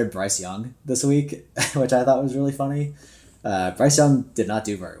also started Bryce Young this week, which I thought was really funny. Bryce Young did not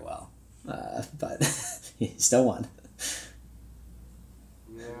do very well, but he still won.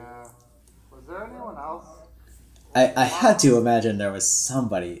 Yeah. Was there anyone else? I had to imagine there was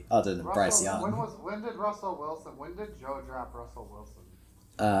somebody other than Bryce Young. When did Joe drop Russell Wilson?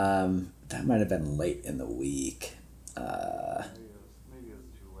 That might have been late in the week. Maybe it was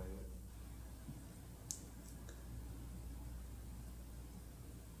too late.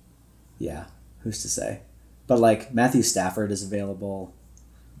 Yeah, who's to say? But like Matthew Stafford is available.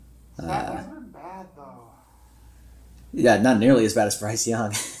 Stafford's been bad though. Yeah, not nearly as bad as Bryce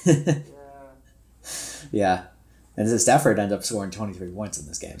Young. Yeah. And Stafford ended up scoring 23 points in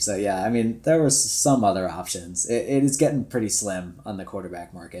this game. So, yeah, there was some other options. It is getting pretty slim on the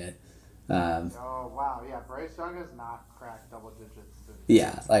quarterback market. Wow. Yeah, Bryce Young has not cracked double digits.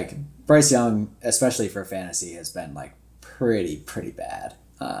 Yeah, like, Bryce Young, especially for fantasy, has been, like, pretty bad.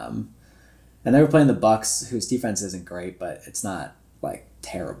 And they were playing the Bucks, whose defense isn't great, but it's not, like,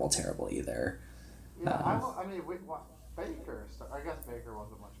 terrible either. Yeah, Baker, I guess Baker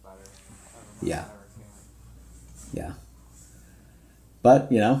wasn't much better. Yeah. Yeah.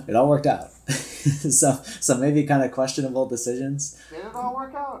 But, it all worked out. so maybe kind of questionable decisions. Did it all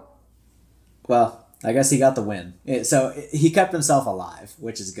work out? Well, I guess he got the win. So he kept himself alive,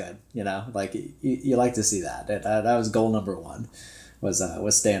 which is good. Like you like to see that. That was goal number 1,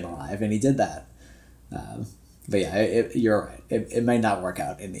 was staying alive, and he did that. But yeah, you're right. It may not work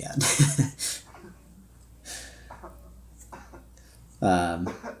out in the end.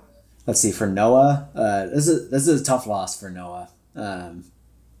 Let's see, for Noah, this is a tough loss for Noah.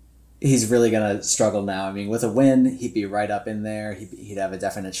 He's really going to struggle now. With a win, he'd be right up in there. He'd have a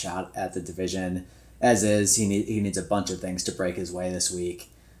definite shot at the division. As is, he needs a bunch of things to break his way this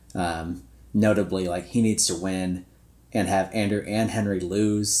week. Notably, like, he needs to win and have Andrew and Henry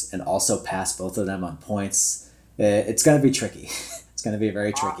lose and also pass both of them on points. It's going to be tricky. It's going to be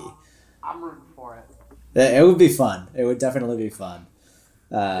very tricky. I'm rooting for it. It would be fun. It would definitely be fun.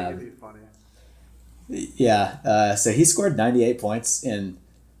 I think it'd be funny. Yeah. So he scored 98 points in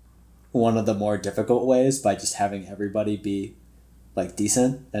one of the more difficult ways by just having everybody be like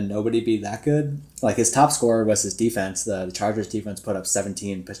decent and nobody be that good. Like his top scorer was his defense. The Chargers defense put up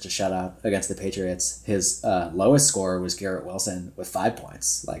 17, pitched a shutout against the Patriots. His lowest scorer was Garrett Wilson with 5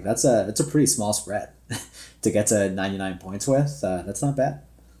 points. Like that's a pretty small spread to get to 99 points with. That's not bad.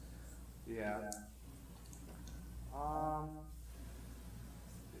 Yeah.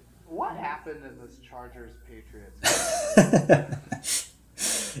 What happened in this Chargers Patriots?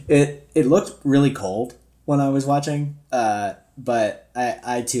 It looked really cold when I was watching. But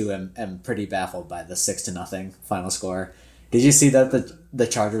I too am pretty baffled by the 6-0 final score. Did you see that the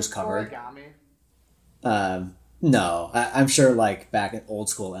Chargers covered? No, I'm sure like back in old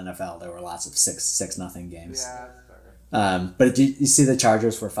school NFL there were lots of 6-0 games. Yeah, that's fair. But did you see the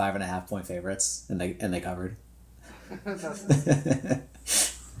Chargers were 5.5 point favorites and they covered? That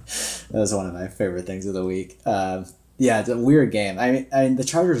was one of my favorite things of the week. Yeah, it's a weird game. I mean the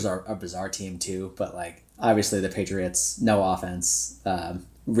Chargers are a bizarre team too, but like obviously the Patriots, no offense,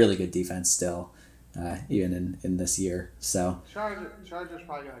 really good defense still, even in this year. So Chargers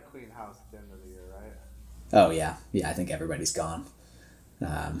probably gonna clean house at the end of the year, right? Oh yeah, I think everybody's gone.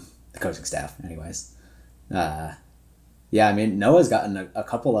 The coaching staff, anyways. Yeah, I mean Noah's gotten a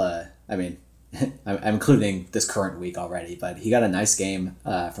couple of. I mean, I'm including this current week already, but he got a nice game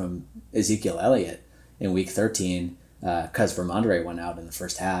from Ezekiel Elliott in week 13. Because Ramondre went out in the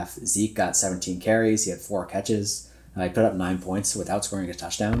first half. Zeke got 17 carries. He had 4 catches. He put up 9 points without scoring a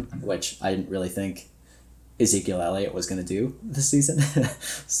touchdown, which I didn't really think Ezekiel Elliott was going to do this season.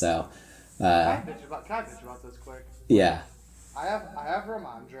 So, can I bitch about this quick? Yeah. I have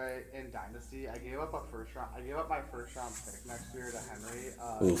Ramondre in Dynasty. I gave up my first round pick next year to Henry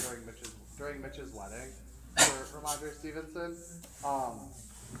during Mitch's wedding for Ramondre Stevenson.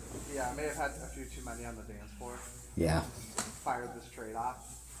 Yeah, I may have had a few too many on the dance floor. Yeah. Fired this trade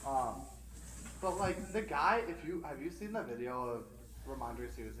off. But like the guy, have you seen the video of Ramondre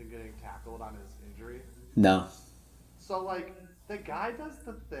Stevenson getting tackled on his injury? No. So like the guy does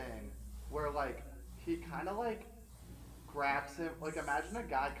the thing where like he kind of like grabs him. Like imagine a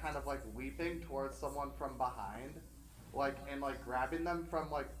guy kind of like leaping towards someone from behind, like and like grabbing them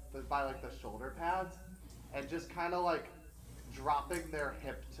from like by like the shoulder pads, and just kind of like dropping their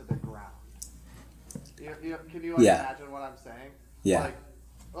hip to the ground. Can you imagine what I'm saying? Yeah.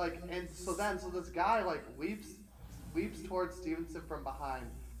 And so this guy like leaps towards Stevenson from behind,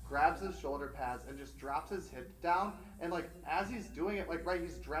 grabs his shoulder pads and just drops his hip down, and like as he's doing it, like right,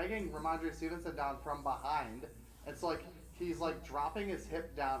 he's dragging Ramondre Stevenson down from behind. It's like he's like dropping his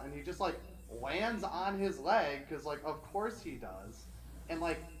hip down, and he just like lands on his leg because like of course he does, and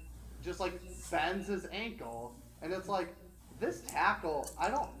like just like bends his ankle, and it's like this tackle. I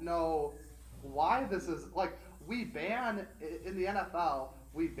don't know why this is like we ban in the NFL.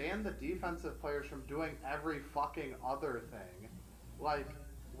 We ban the defensive players from doing every fucking other thing. Like,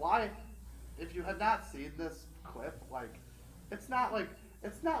 why? If you had not seen this clip, like, it's not like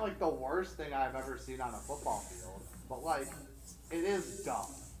the worst thing I've ever seen on a football field. But like, it is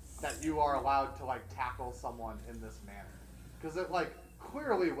dumb that you are allowed to like tackle someone in this manner because it like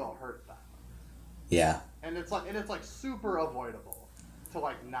clearly will hurt them. Yeah. And it's like super avoidable to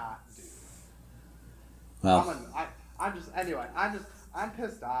like not do. Well. I'm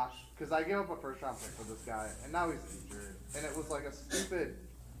pissed off because I gave up a first round pick for this guy, and now he's injured, and it was like a stupid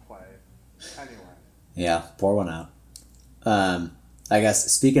play. Anyway. Yeah, pour one out. I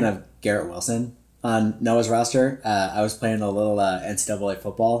guess speaking of Garrett Wilson on Noah's roster, I was playing a little NCAA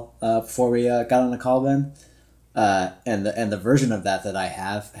football before we got on the call, Ben. And the version of that I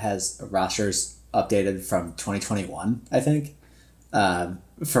have has rosters updated from 2021, I think,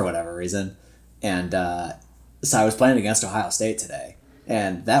 for whatever reason. And so I was playing against Ohio State today.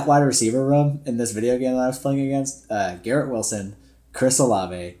 And that wide receiver room in this video game that I was playing against, Garrett Wilson, Chris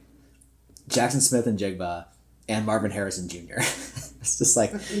Olave, Jackson Smith and Jigba, and Marvin Harrison Jr. It's just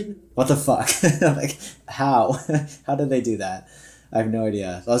like, what the fuck? Like, how? How did they do that? I have no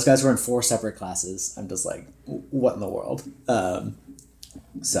idea. Those guys were in 4 separate classes. I'm just like, what in the world?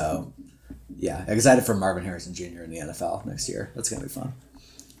 So, yeah, excited for Marvin Harrison Jr. in the NFL next year. That's gonna be fun.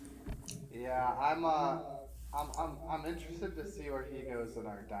 Yeah, I'm interested to see where he goes in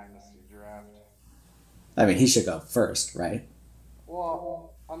our dynasty draft. I mean, he should go first, right?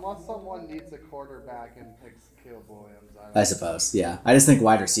 Well, unless someone needs a quarterback and picks Caleb Williams. I suppose, yeah. I just think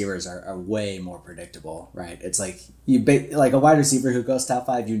wide receivers are way more predictable, right? It's like like a wide receiver who goes top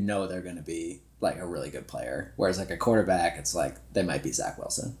 5, you know they're going to be like a really good player. Whereas like a quarterback, it's like they might be Zach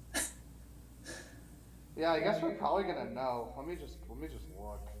Wilson. Yeah, I guess we're probably gonna know. Let me just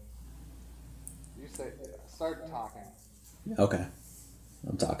look. You say start talking. Okay,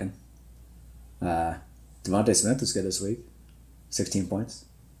 I'm talking. Uh, Devontae Smith was good this week. 16 points.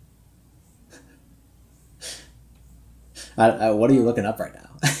 What are you Uh, looking up right now?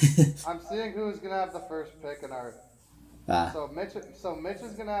 I'm seeing who's gonna have the first pick in our. uh, So Mitch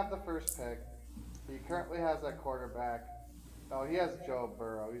is gonna have the first pick. He currently has that quarterback. Oh, he has Joe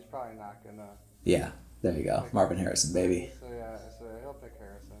Burrow. He's probably not gonna yeah, there you go. pick. Marvin Harrison, baby. So yeah, he'll pick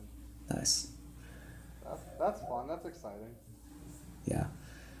Harrison. Nice. That's fun. That's exciting. Yeah.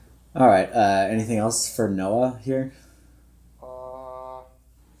 All right. Anything else for Noah here? Uh,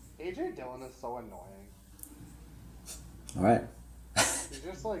 AJ Dillon is so annoying. All right. He's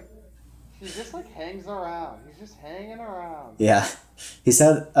just like he just like hangs around. He's just hanging around. Yeah. He's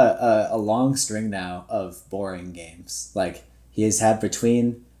had a long string now of boring games. Like, he has had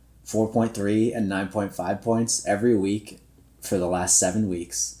between 4.3 and 9.5 points every week for the last 7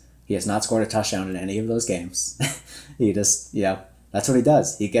 weeks. He has not scored a touchdown in any of those games. He just, that's what he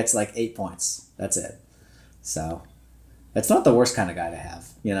does. He gets like 8 points. That's it. So, it's not the worst kind of guy to have,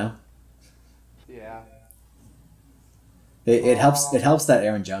 you know? Yeah. It helps that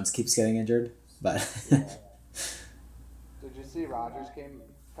Aaron Jones keeps getting injured, but Yeah. Did you see Rogers came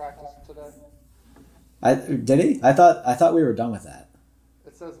practice today? did he? I thought we were done with that.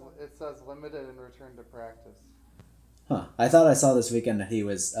 It says limited and return to practice. Huh. I thought I saw this weekend that he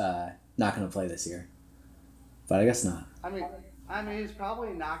was not going to play this year, but I guess not. I mean, I mean, he's probably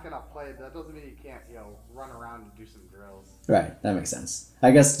not gonna play, but that doesn't mean he can't, run around and do some drills. Right, that makes sense.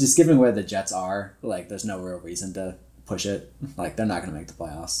 I guess just given where the Jets are, like, there's no real reason to push it. Like, they're not going to make the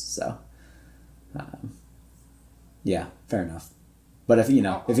playoffs, so um, yeah, fair enough. But if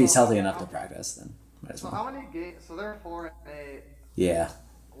he's healthy enough to practice, then might as So well. how many games? So they're 4-8. Yeah,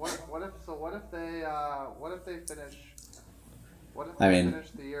 What if they finish? What if I they mean, finish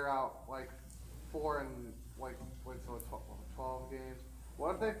the year out like 4 and like wait so 12 games?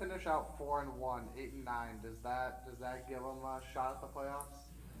 What if they finish out 4-1, 8-9? Does that give them a shot at the playoffs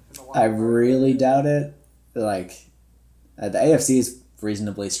in the I wild card? really doubt it. Like, the AFC is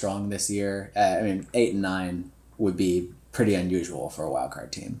reasonably strong this year. I mean, 8 and 9 would be pretty unusual for a wild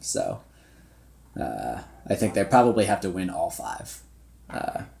card team. So I think they probably have to win all five,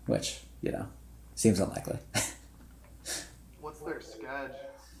 which seems unlikely. What's their schedule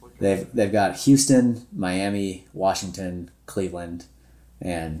looking like? They've got Houston, Miami, Washington, Cleveland,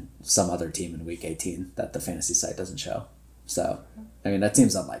 and some other team in Week 18 that the fantasy site doesn't show. So, I mean, that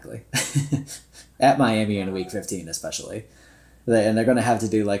seems unlikely. At Miami in Week 15, especially, and they're going to have to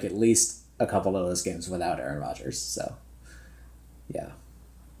do like at least a couple of those games without Aaron Rodgers. So, yeah.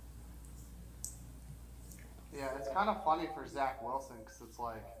 Yeah, it's kind of funny for Zach Wilson because it's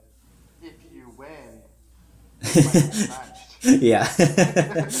like if you win, you might get benched. Yeah.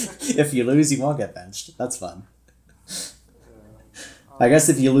 If you lose, you won't get benched. That's fun. Yeah. I guess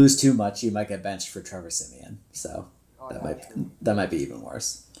if you lose too much, you might get benched for Trevor Siemian. So Oh that yeah, might true. that might be even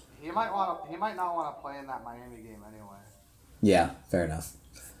worse. He might not want to play in that Miami game anyway. Yeah, fair enough.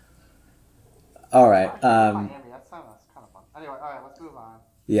 All right. Actually, in Miami, that's kind of fun. Anyway, all right, let's move on.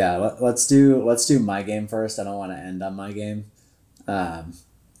 Yeah. Let's do my game first. I don't want to end on my game. Um, I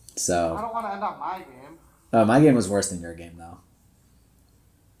so don't want to end on my game. my game was worse than your game though.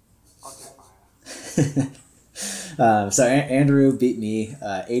 Okay, fine. So Andrew beat me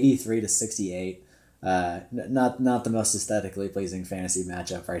 83-68. Not the most aesthetically pleasing fantasy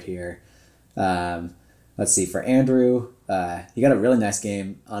matchup right here. Let's see, for Andrew, he got a really nice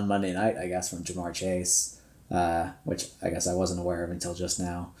game on Monday night, I guess, from Jamar Chase, which I guess I wasn't aware of until just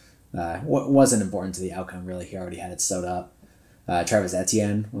now. Wasn't important to the outcome, really. He already had it sewed up. Travis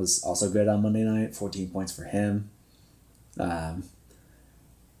Etienne was also good on Monday night, 14 points for him.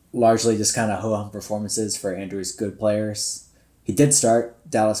 Largely just kind of ho-hum performances for Andrew's good players. He did start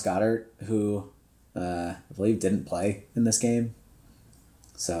Dallas Goedert, who I believe didn't play in this game.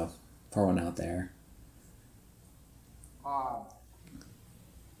 So, pour one out there. Um,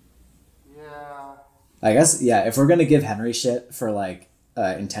 yeah. I guess, yeah, if we're going to give Henry shit for, like,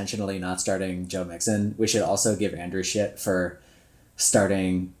 intentionally not starting Joe Mixon, we should also give Andrew shit for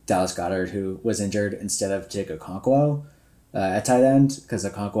starting Dallas Goedert, who was injured, instead of Jake Okonkwo at tight end, because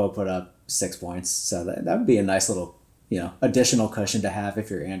Okonkwo put up 6 points. So that would be a nice little, additional cushion to have if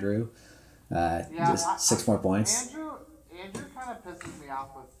you're Andrew. Yeah, Just 6 more points. Andrew kind of pisses me off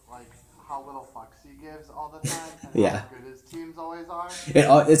with like how little fucks he gives all the time and Yeah. how good his teams always are.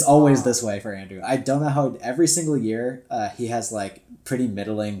 It's always this way for Andrew. I don't know how every single year he has like pretty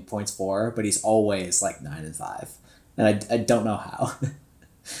middling points for, but he's always like 9 and 5, and I don't know how.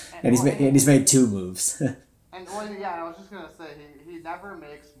 and he's made 2 moves. And well, yeah, I was just gonna say he never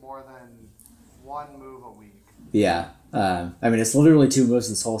makes more than 1 move a week. Yeah. I mean, it's literally 2 moves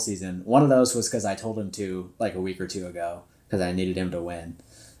this whole season. One of those was because I told him to like a week or two ago because I needed him to win.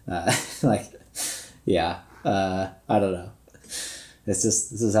 Like, yeah. I don't know. It's just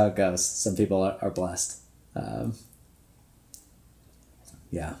this is how it goes. Some people are blessed.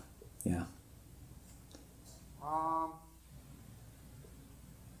 Yeah. Yeah.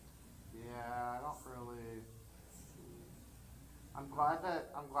 Yeah, I don't really. I'm glad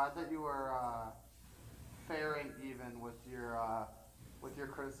that you were fair and even with your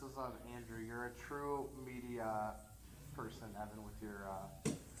criticism of Andrew. You're a true media person, Evan, with your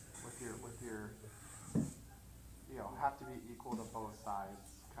have to be equal to both sides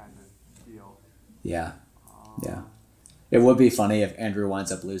kind of deal. Yeah. Yeah. It would be funny if Andrew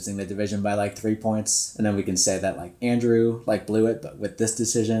winds up losing the division by like 3 points, and then we can say that like Andrew like blew it, but with this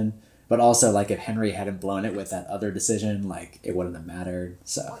decision. But also like if Henry hadn't blown it with that other decision, like it wouldn't have mattered.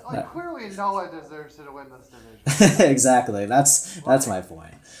 So clearly Noah deserves to win this division. Exactly. That's my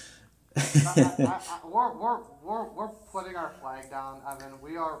point. We're putting our flag down, Evan.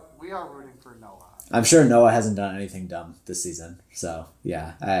 We are rooting for Noah. I'm sure Noah hasn't done anything dumb this season. So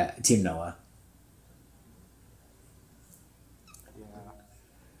yeah, Team Noah.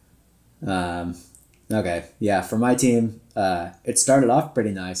 Yeah. Okay. Yeah, for my team, it started off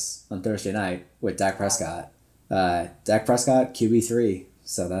pretty nice on Thursday night with Dak Prescott. Dak Prescott QB3,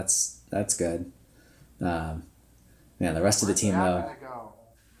 so that's good. Man, the rest of the team though.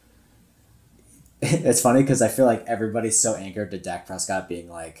 It's funny because I feel like everybody's so anchored to Dak Prescott being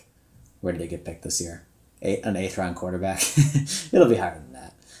like, where did he get picked this year? An 8th round quarterback. It'll be higher than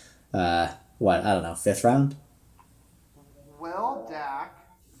that. What? I don't know. 5th round. Will Dak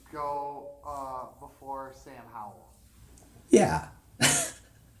go before Sam Howell? Yeah.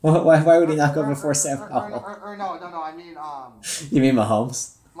 Why would he not go before Sam Howell? Or no, I mean You mean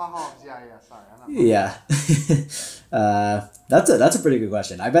Mahomes? Mahomes, yeah, sorry. Yeah. That's a pretty good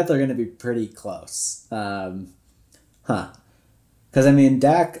question. I bet they're going to be pretty close. Because I mean,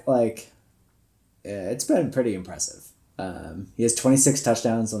 Dak, like, it's been pretty impressive. He has 26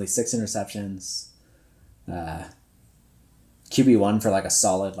 touchdowns, only 6 interceptions. QB1 for like a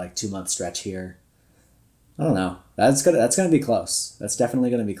solid like 2-month stretch here. I don't know. That's gonna be close. That's definitely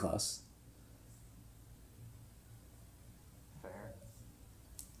gonna be close. Fair.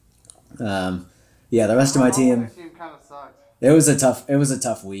 Yeah, the rest of my team. Team kind of sucked. It was a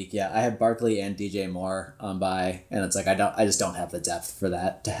tough week. Yeah, I had Barkley and DJ Moore on bye, and it's like I just don't have the depth for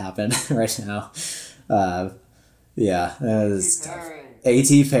that to happen right now. Yeah, it was tough.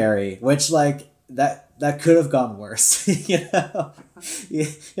 A.T. Perry, which like that could have gone worse. You know, he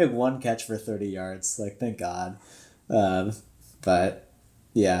had 1 catch for 30 yards. Like, thank God. But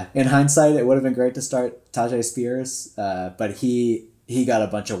yeah, in hindsight, it would have been great to start Tajay Spears. But he got a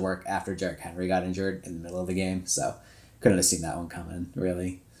bunch of work after Derrick Henry got injured in the middle of the game, so couldn't have seen that one coming,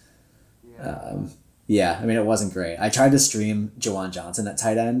 really. Yeah. I mean, it wasn't great. I tried to stream Jawan Johnson at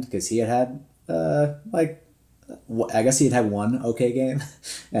tight end because he had I guess he had 1 okay game,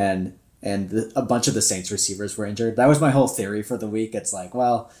 and a bunch of the Saints receivers were injured. That was my whole theory for the week. It's like,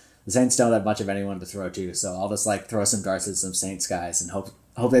 well, the Saints don't have much of anyone to throw to, so I'll just like throw some darts at some Saints guys and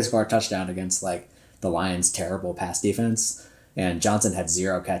hope they score a touchdown against like the Lions' terrible pass defense. And Johnson had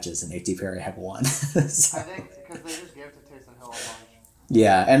 0 catches and A.T. Perry had 1. So, I think because they just gave it to Taysom Hill a bunch.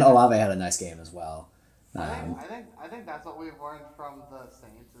 Yeah, and Olave had a nice game as well. I think that's what we've learned from the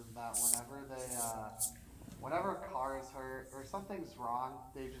Saints is that whenever Carr is hurt or something's wrong,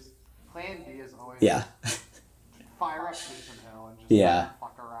 they just plan B is always fire up Taysom Hill and just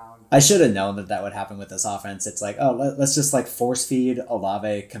fuck around. I should have known that would happen with this offense. It's like, oh, let's just like force feed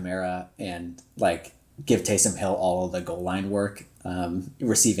Olave, Kamara, and like give Taysom Hill all of the goal line work,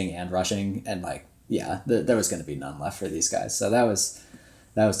 receiving and rushing, and like there was going to be none left for these guys. So that was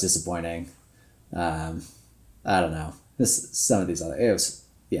disappointing. I don't know. Some of these other it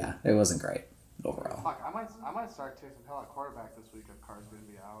wasn't great overall. Fuck, I might start Taysom Hill at quarterback this week if Carr's going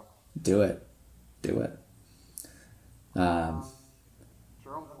to be out. Do it.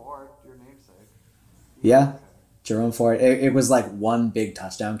 Jerome Ford, your namesake. Yeah, Jerome Ford. It was like 1 big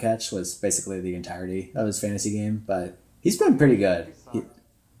touchdown catch was basically the entirety of his fantasy game, but he's been pretty good. 9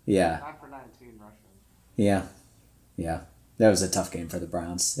 for 19 rushing. Yeah. That was a tough game for the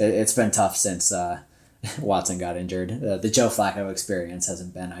Browns. It's been tough since Watson got injured. The Joe Flacco experience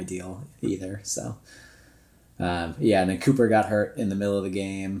hasn't been ideal either. So, and then Cooper got hurt in the middle of the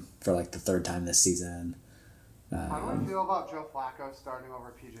game for like the 3rd time this season. How do you feel about Joe Flacco starting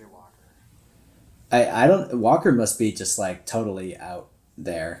over PJ Walker? Walker must be just like totally out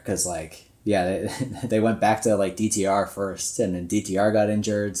there because they went back to like DTR first, and then DTR got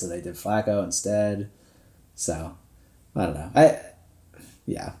injured, so they did Flacco instead. So I don't know.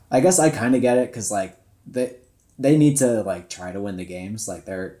 I guess I kind of get it because like they need to like try to win the games. Like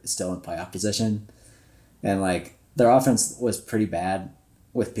they're still in playoff position, and like their offense was pretty bad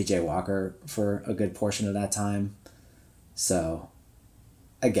with PJ Walker for a good portion of that time. So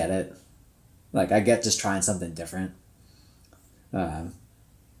I get it. Like I get just trying something different.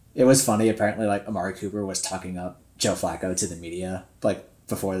 It was funny. Apparently, like Amari Cooper was talking up Joe Flacco to the media like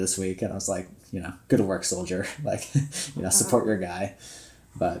before this week, and I was like, good work, soldier. Like, support your guy.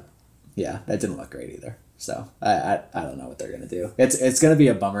 But yeah, that didn't look great either. So I don't know what they're gonna do. It's gonna be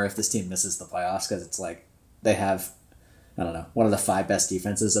a bummer if this team misses the playoffs because it's like they have, I don't know, one of the 5 best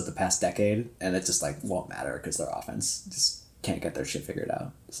defenses of the past decade, and it just like won't matter because their offense just can't get their shit figured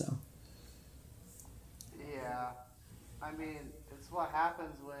out. So yeah, I mean it's what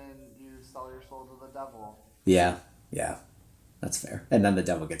happens when you sell your soul to the devil. yeah, that's fair. And then the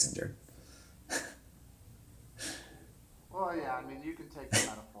devil gets injured. Well, yeah, I mean you can take the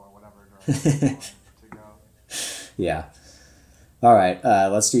metaphor whatever direction you want to go. Yeah. All right.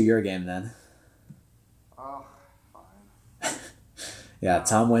 Let's do your game then. Oh, fine. Yeah,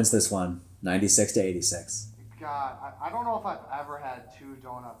 Tom wins this one, 96-86. God, I don't know if I've ever had 2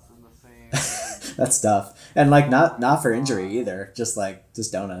 donuts in the same. That's tough, and like not for injury either. Just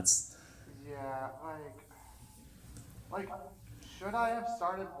donuts. Yeah, like, should I have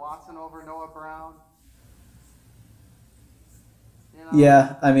started Watson over Noah Brown?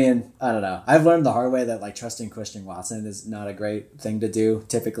 Yeah, I mean, I don't know. I've learned the hard way that like trusting Christian Watson is not a great thing to do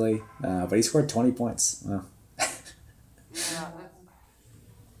typically, but he scored 20 points. Well, yeah,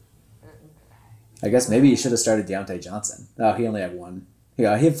 I guess maybe you should have started Deontay Johnson. Oh, he only had one.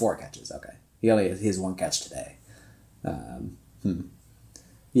 Yeah, he had 4 catches. Okay, he has 1 catch today.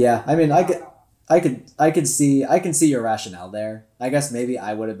 Yeah, I mean, I can see your rationale there. I guess maybe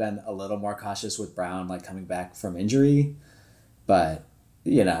I would have been a little more cautious with Brown like coming back from injury, but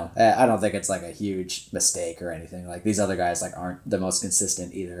I don't think it's like a huge mistake or anything. Like these other guys like aren't the most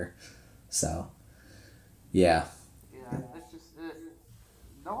consistent either. So, yeah. Yeah, it's just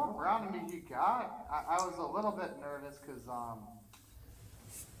Noah Brown. I mean, I was a little bit nervous because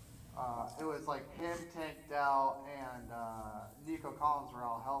it was like him, Tank Dell, and Nico Collins were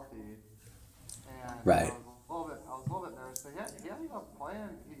all healthy, and Right. I was a little bit nervous. But he ended up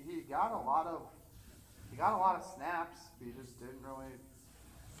playing. He got a lot of snaps. But he just didn't really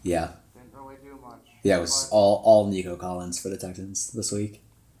do much. Yeah, it was all Nico Collins for the Texans this week.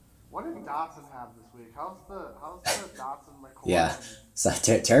 What did Dotson have this week? How's the Dotson McLaurin? Yeah, so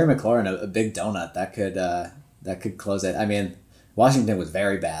Terry McLaurin, a big donut that could close it. I mean, Washington was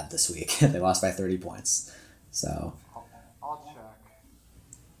very bad this week. They lost by 30 points. So I'll check.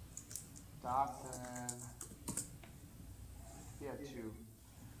 Dotson. He had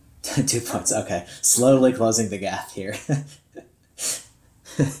 2. 2 points. Okay, slowly closing the gap here. But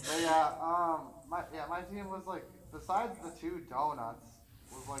my team was like, besides the 2 donuts,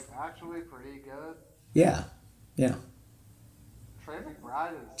 was like actually pretty good. Yeah. Trey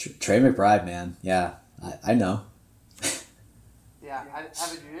McBride is. Trey McBride, man. Yeah, I know. Yeah, Evan,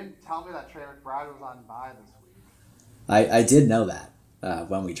 you didn't tell me that Trey McBride was on bye this week. I did know that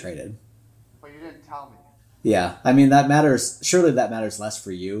when we traded. But you didn't tell me. Yeah, I mean that matters. Surely that matters less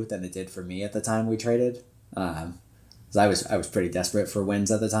for you than it did for me at the time we traded. Because I was pretty desperate for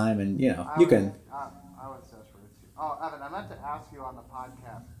wins at the time, and you can. I was desperate too. Oh, Evan, I meant to ask you on the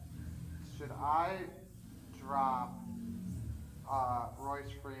podcast. Should I drop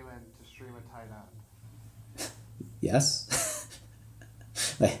Royce Freeman to stream a tight end? Yes.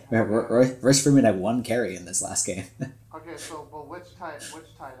 Royce Freeman had 1 carry in this last game. Okay, so but which tight end?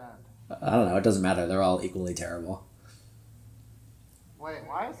 I don't know. It doesn't matter. They're all equally terrible. Wait,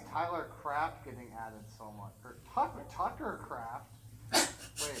 why is Tyler Kraft getting added so much? Or Tucker Kraft?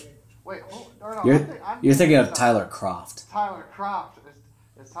 Wait. You're thinking of Tyler Kroft. Tyler Kraft.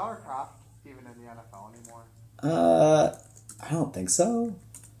 Is Tyler Kraft even in the NFL anymore? I don't think so.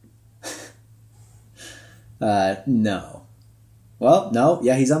 No. Well, no.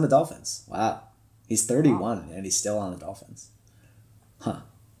 Yeah, he's on the Dolphins. Wow. He's 31 and he's still on the Dolphins. Huh.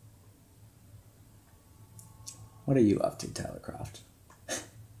 What are you up to, Tyler Kroft?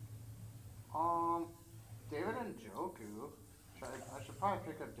 David Njoku. I should probably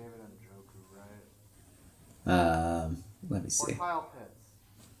pick up David Njoku, right? Let me see. Or Kyle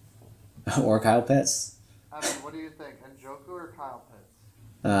Pitts. Or Kyle Pitts. Evan, what do you think? Njoku or Kyle Pitts?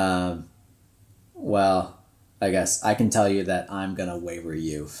 Well, I guess I can tell you that I'm gonna waiver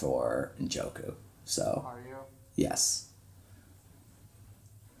you for Njoku. So. Are you? Yes.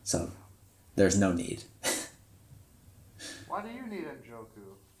 So there's no need. Why do you need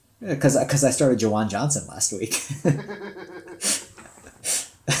Njoku? Because I started Jawan Johnson last week.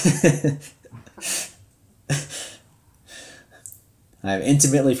 I'm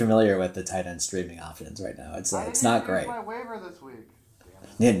intimately familiar with the tight end streaming options right now. It's not great. I didn't use my waiver this week.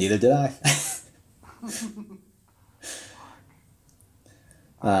 Yeah, neither did I.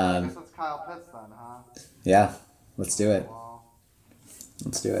 I guess it's Kyle Pitts then, huh? Yeah, let's do it. Well,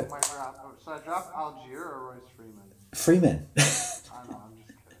 Let's do it. should I drop Algier or Royce Freeman? Freeman. I know, I'm just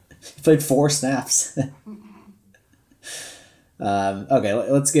kidding. He played 4 snaps. Okay,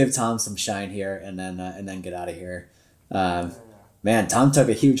 let's give Tom some shine here and then get out of here. Man, Tom took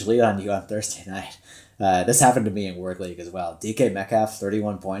a huge lead on you on Thursday night. This happened to me in Word League as well. DK Metcalf,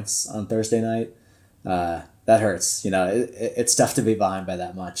 31 points on Thursday night. That hurts. It's tough to be behind by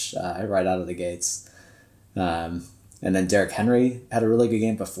that much right out of the gates. And then Derrick Henry had a really good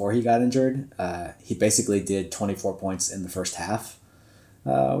game before he got injured. He basically did 24 points in the first half,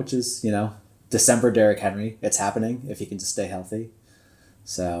 which is, December Derrick Henry. It's happening if he can just stay healthy.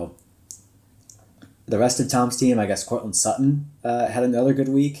 So the rest of Tom's team, I guess Cortland Sutton had another good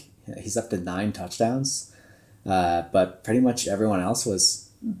week. He's up to 9 touchdowns. But pretty much everyone else was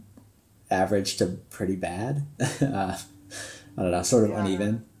average to pretty bad. I don't know, sort of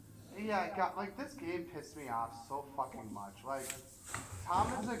uneven. Yeah, this game pissed me off so fucking much.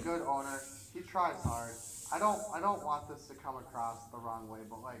 Tom is a good owner. He tries hard. I don't want this to come across the wrong way,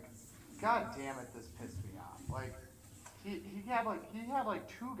 but god damn it, this pissed me off. He had 2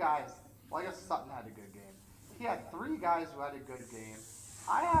 guys. Well, I guess Sutton had a good game. He had 3 guys who had a good game.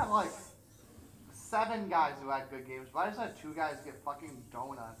 I had 7 guys who had good games, but I just had 2 guys get fucking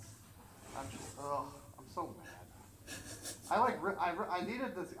donuts. I'm so mad. I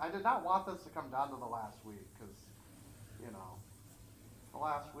needed this. I did not want this to come down to the last week because, the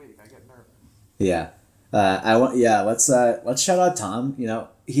last week I get nervous. Yeah. Let's shout out Tom.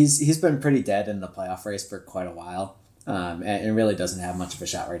 He's been pretty dead in the playoff race for quite a while. And really doesn't have much of a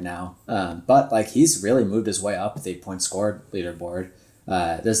shot right now. But he's really moved his way up the point scored leaderboard.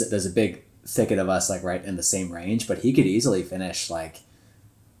 There's a big thicket of us right in the same range, but he could easily finish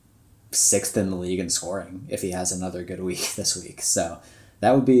 6th in the league in scoring if he has another good week this week. So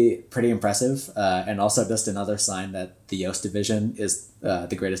that would be pretty impressive. And also just another sign that the Yost division is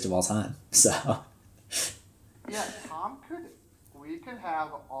the greatest of all time. So yeah, we could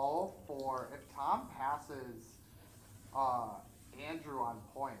have all 4 if Tom passes Andrew on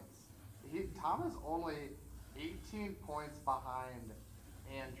points. Tom is only 18 points behind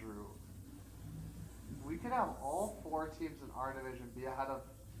Andrew. We could have all 4 teams in our division be ahead of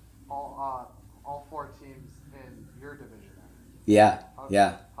all 4 teams in your division. Yeah.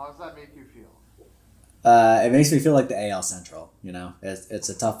 How does that make you feel? It makes me feel like the AL Central. It's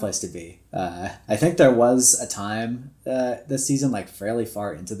a tough place to be. I think there was a time this season, fairly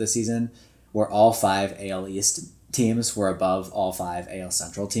far into the season, where all 5 AL East teams were above all 5 AL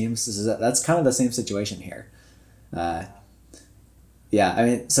Central teams. That's kind of the same situation here. So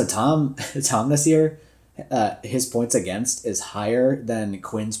Tom this year, his points against is higher than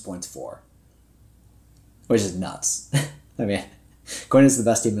Quinn's points for, which is nuts. Quinn is the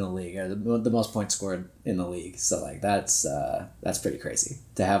best team in the league, or the most points scored in the league. So that's pretty crazy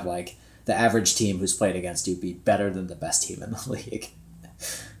to have the average team who's played against you be better than the best team in the league.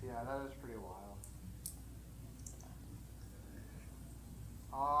 Yeah, that is pretty wild.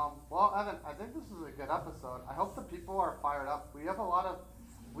 Well, Evan, I think this is a good episode. I hope the people are fired up. I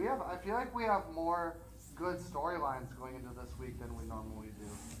feel like we have more good storylines going into this week than we normally do.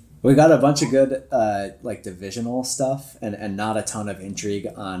 We got a bunch of good divisional stuff and not a ton of intrigue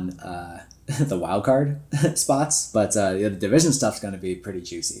on the wild card spots, but the division stuff's going to be pretty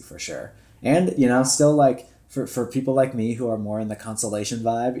juicy for sure. And still for people like me who are more in the consolation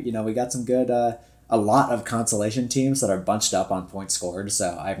vibe, we got some good a lot of consolation teams that are bunched up on points scored.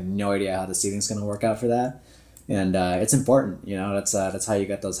 So I have no idea how the seeding's going to work out for that, and it's important. That's how you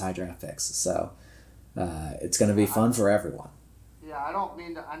get those high draft picks. So it's going to be fun for everyone. Yeah, I don't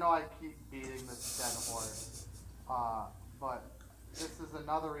mean to. I know I keep beating this dead horse, but this is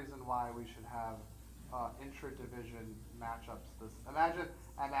another reason why we should have intra-division matchups. Imagine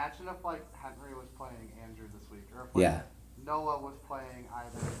if Henry was playing Andrew this week, or if Noah was playing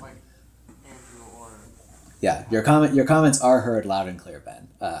either Andrew or. Yeah, your comments are heard loud and clear, Ben.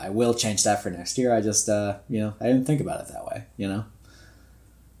 I will change that for next year. I just I didn't think about it that way. I know.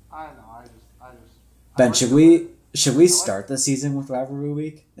 Ben, should we start the season with Rivalry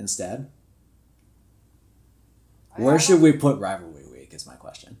Week instead? Where should we put Rivalry Week is my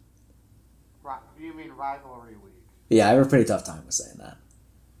question. You mean Rivalry Week? Yeah, I have a pretty tough time with saying that.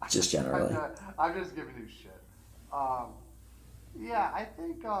 just generally. I'm just giving you shit. Um, yeah, I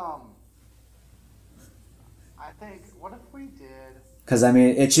think what if we did? Because I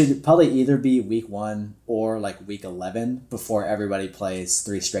mean, it should probably either be week 1 or like week 11 before everybody plays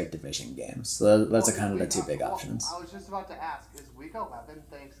 3 straight division games. So those are kind of the two big options. I was just about to ask: is week 11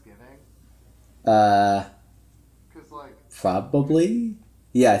 Thanksgiving? Uh, Because like Probably.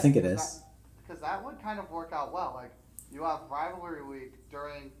 Yeah, I think it is. because that would kind of work out well. Like you have rivalry week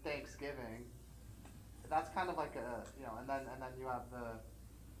during Thanksgiving. That's kind of like a and then you have the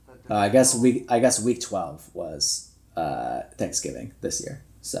I guess week 12 was Thanksgiving this year.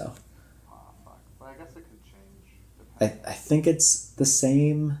 So oh fuck, but I guess it could change I think it's the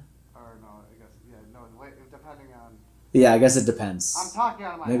same. or no, I guess no wait depending on. Yeah, I guess it depends. I'm talking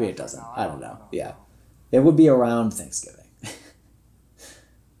out of my Maybe ass it doesn't. Right I don't know. Yeah, it would be around Thanksgiving.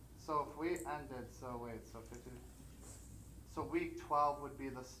 So if we ended, so wait, so 50, so week 12 would be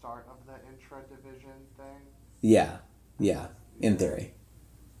the start of the intra-division thing? Yeah, in theory.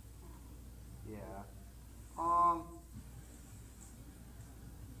 Yeah.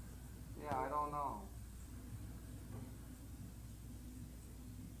 Yeah, I don't know.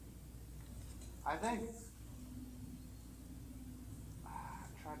 I think, I'm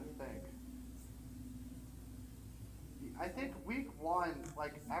trying to think. I think week 1,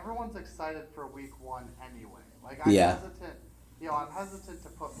 like, everyone's excited for week 1 anyway. Like, Yeah. I'm hesitant to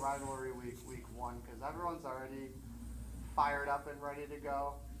put rivalry week 1, because everyone's already fired up and ready to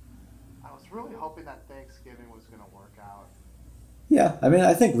go. I was really hoping that Thanksgiving was going to work out. Yeah, I mean,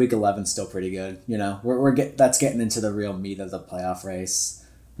 I think week 11's still pretty good. You know, that's getting into the real meat of the playoff race.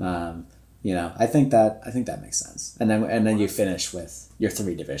 I think that makes sense. And then you finish with your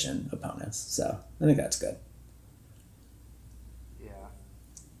 3 division opponents. So I think that's good. Yeah.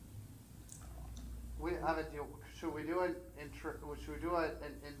 We have a deal. Should we do an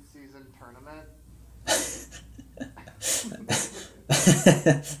in-season tournament?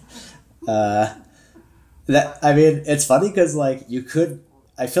 It's funny because like you could.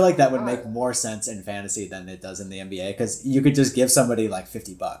 I feel like that would make more sense in fantasy than it does in the NBA because you could just give somebody like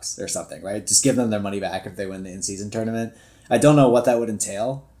 $50 or something, right? Just give them their money back if they win the in-season tournament. I don't know what that would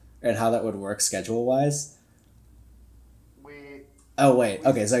entail and how that would work schedule-wise. Oh wait,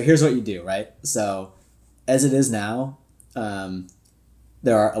 okay. So here's what you do, right? So as it is now,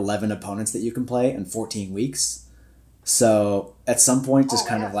 there are 11 opponents that you can play in 14 weeks. So at some point, just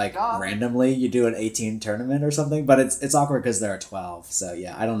randomly, you do an 18 tournament or something. But it's awkward because there are 12. So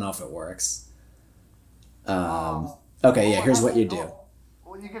yeah, I don't know if it works. Okay, yeah. Here's what you do.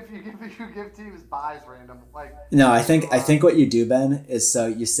 Well, you give teams buys random like. No, I think what you do, Ben, is so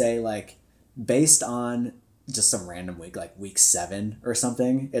you say like based on just some random week, like week 7 or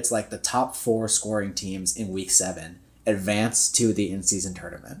something. It's like the top 4 scoring teams in week 7 advance to the in-season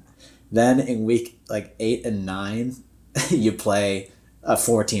tournament. Then in week like 8 and 9, you play a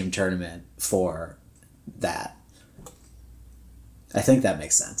 4-team tournament for that. I think that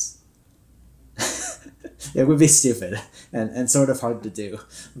makes sense. It would be stupid and sort of hard to do,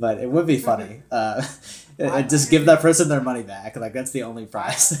 but it would be funny. Just give that person their money back. Like that's the only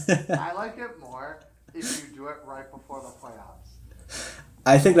prize. I like it more if you do it right before the playoffs.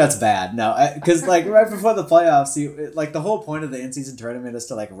 I think that's bad. No, because like right before the playoffs, the whole point of the in-season tournament is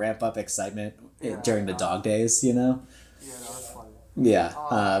to like ramp up excitement during the dog days. You know. Yeah, no, that's funny. Yeah,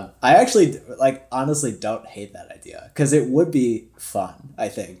 I actually honestly don't hate that idea because it would be fun. I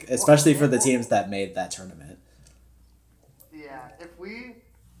think, especially for the teams that made that tournament. Yeah,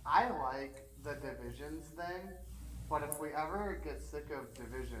 I like the divisions thing, but if we ever get sick of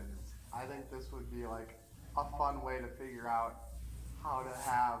divisions, I think this would be like a fun way to figure out how to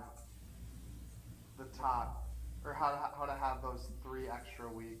have the top, or how to have those 3 extra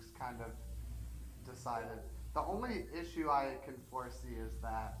weeks kind of decided. The only issue I can foresee is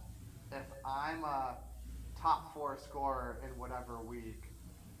that if I'm a top 4 scorer in whatever week,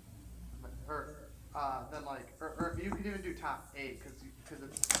 or if you could even do top 8 because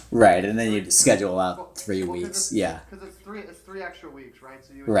it's right, and then you schedule out 3 weeks, because it's 3 extra weeks, right?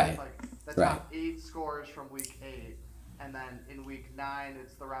 So you would right, take like the top 8 scores from week 8. And then in week 9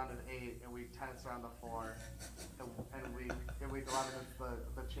 it's the round of 8, in week 10 it's the round of 4, and in week 11 it's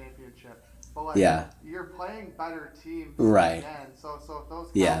the championship. But you're playing better teams right? Again, so if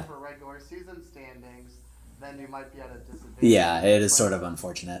those count for regular season standings, then you might be at a disadvantage. Yeah, it is sort of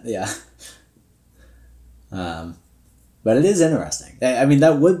unfortunate. Yeah, but it is interesting. I mean,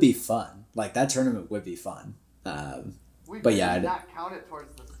 that would be fun. Like that tournament would be fun. But I'd not count it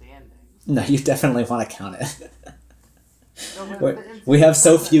towards the standings. No, you definitely want to count it. No, we have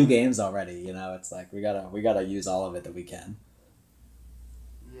so few games already, you know. It's like we gotta use all of it that we can.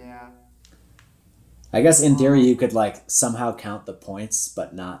 Yeah, Yeah. I guess in theory you could like somehow count the points,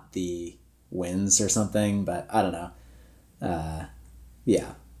 but not the wins or something. But I don't know.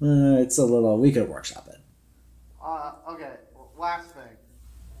 Yeah, it's a little. We could workshop it. Okay. Last thing.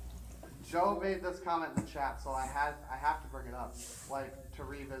 Joe made this comment in the chat, so I have to bring it up, like to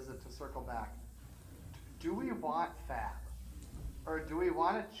revisit to circle back. Do we want Fab, or do we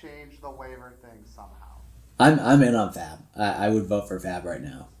want to change the waiver thing somehow? I'm in on Fab. I would vote for Fab right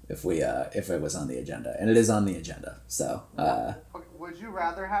now if it was on the agenda, and it is on the agenda. So Would you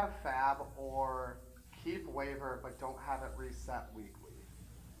rather have Fab or keep waiver but don't have it reset weekly?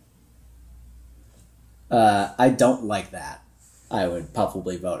 I don't like that. I would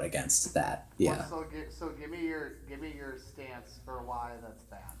probably vote against that. Yeah. So give me your stance for why that's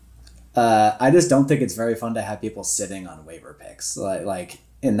bad. I just don't think it's very fun to have people sitting on waiver picks. Like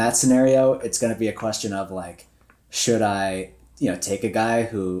in that scenario, it's going to be a question of like, should I, take a guy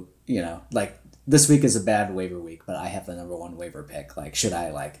who, like this week is a bad waiver week, but I have the number one waiver pick. Like, should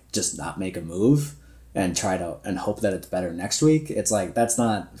I like just not make a move and try to and hope that it's better next week? It's like that's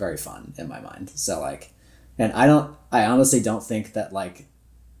not very fun in my mind. So like, and I honestly don't think that like,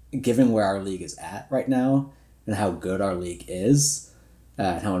 given where our league is at right now and how good our league is.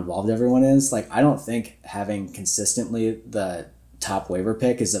 And how involved everyone is, like I don't think having consistently the top waiver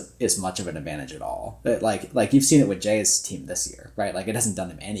pick is much of an advantage at all. But like you've seen it with Jay's team this year, right? Like it hasn't done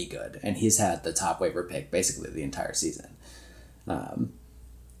him any good, and he's had the top waiver pick basically the entire season.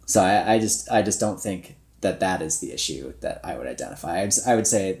 So I just don't think that is the issue that I would identify. I would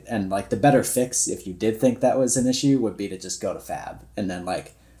say, and like the better fix if you did think that was an issue would be to just go to Fab, and then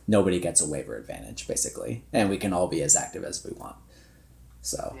like nobody gets a waiver advantage basically, and we can all be as active as we want.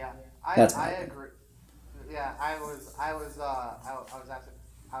 So yeah, I agree. Yeah, I was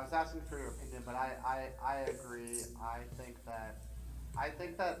asking for your opinion, but I agree. I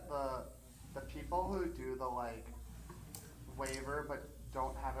think that the people who do the like waiver but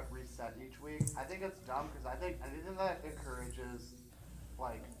don't have it reset each week, I think it's dumb because I think anything that encourages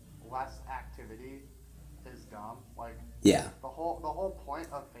like less activity is dumb. Like yeah, the whole point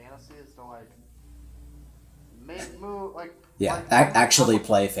of fantasy is to like make move like actually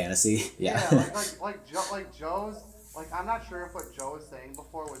play fantasy. Yeah, like Joe's like I'm not sure if what Joe was saying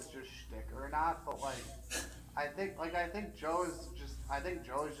before was just shtick or not, but like I think Joe is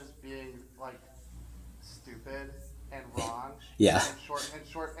just being like stupid and wrong. Yeah. And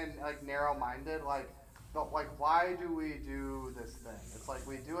short and like narrow minded. But why do we do this thing? It's like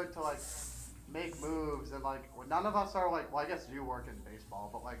we do it to like make moves and like none of us are like. Well, I guess you work in baseball,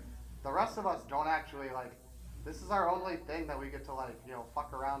 but like the rest of us don't actually like. This is our only thing that we get to like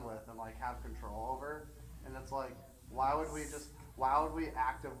fuck around with and like have control over. And it's like why would we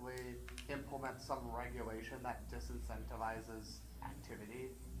actively implement some regulation that disincentivizes activity?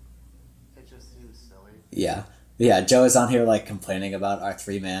 It just seems silly. Yeah, Joe is on here like complaining about our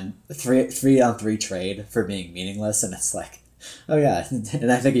 3-on-3 trade for being meaningless, and it's like, oh yeah,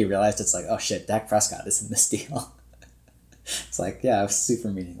 and I think he realized it's like, oh shit, Dak Prescott is in this deal. It's like, yeah, it was super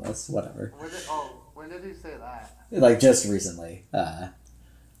meaningless, whatever. When did he say that? Like just recently,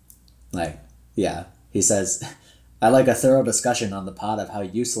 he says, I like a thorough discussion on the pod of how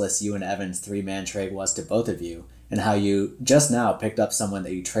useless you and Evan's 3-man trade was to both of you, and how you just now picked up someone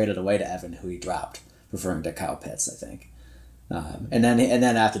that you traded away to Evan who he dropped, referring to Kyle Pitts, I think. And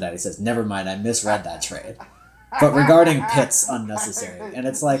then after that he says, never mind, I misread that trade. But regarding Pitts, unnecessary. And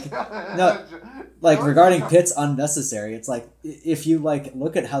it's like, no, like regarding Pitts, unnecessary. It's like, if you like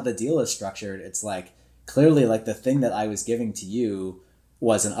look at how the deal is structured, it's like clearly like the thing that I was giving to you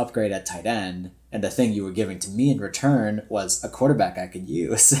was an upgrade at tight end, and the thing you were giving to me in return was a quarterback I could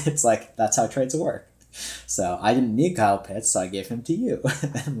use. It's like, that's how trades work. So I didn't need Kyle Pitts, so I gave him to you.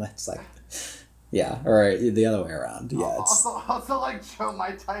 And that's like, yeah, or the other way around. Yeah. Also, like Joe,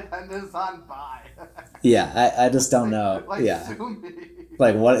 my tight end is on bye. Yeah, I just don't know. Yeah. Sue me.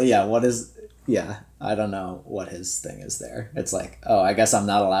 Like what? Yeah, what is? Yeah, I don't know what his thing is there. It's like, oh, I guess I'm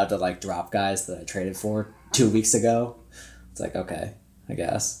not allowed to like drop guys that I traded for 2 weeks ago. It's like, okay, I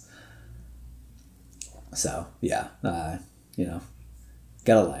guess. So yeah,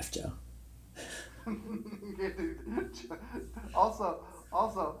 get a life, Joe. Also,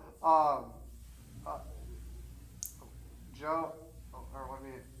 Joe, or let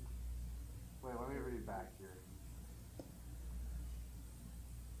me read back here.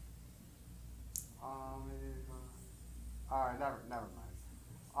 All right, never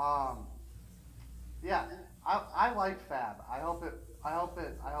mind. Yeah, I like Fab. I hope it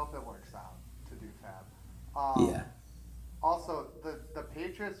works out to do Fab. Yeah. Also, the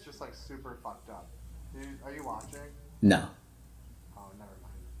Patriots just like super fucked up. Are you watching? No. Oh, never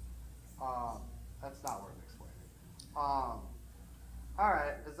mind. Um, that's not worth explaining. Um, all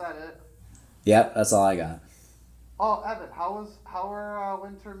right, is that it? Yep, that's all I got. Oh, Evan, how are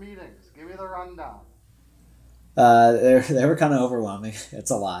winter meetings? Give me the rundown. They were kind of overwhelming. It's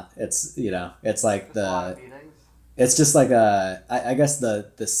a lot. It's it's like Just a lot of meetings. it's just like I guess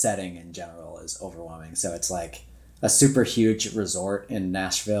the setting in general is overwhelming. So it's like a super huge resort in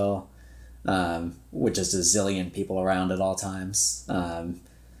Nashville, with just a zillion people around at all times.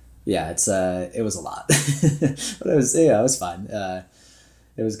 Yeah, it was a lot, but it was fun.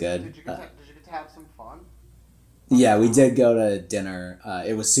 It was good. Did you get to have some fun? Yeah, we did go to dinner.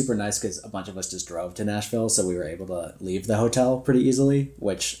 It was super nice because a bunch of us just drove to Nashville, so we were able to leave the hotel pretty easily,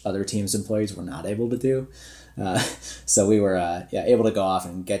 which other teams' employees were not able to do. Uh, so we were able to go off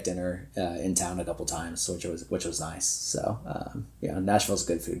and get dinner in town a couple times, which was nice. So Nashville's a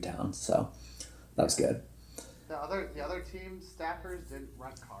good food town, so that was good. The other team staffers didn't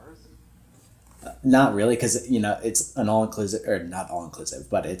rent cars. Not really, because it's an all inclusive, or not all inclusive,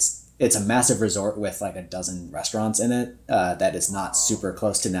 but it's a massive resort with like a dozen restaurants in it, that is not super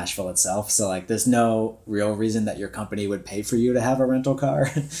close to Nashville itself. So like, there's no real reason that your company would pay for you to have a rental car,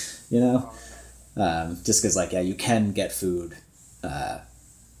 you know, just because like you can get food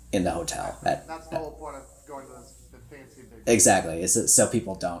in the hotel. That's the whole point of going to this fancy big. Exactly, it's so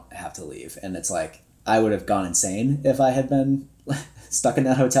people don't have to leave, and it's like I would have gone insane if I had been stuck in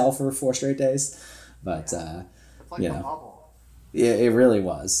that hotel for 4 straight days, but It's like you a know. bubble. It really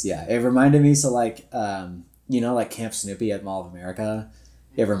was. Yeah. It reminded me, so like, like Camp Snoopy at Mall of America,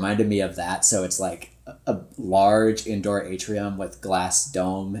 it reminded me of that. So it's like a large indoor atrium with glass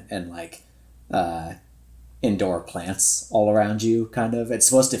dome and like indoor plants all around you, kind of. It's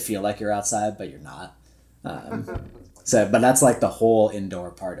supposed to feel like you're outside, but you're not. But that's like the whole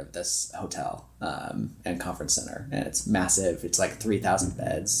indoor part of this hotel, and conference center. And it's massive. It's like 3,000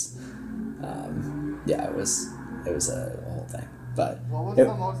 beds. It was a whole thing. But What was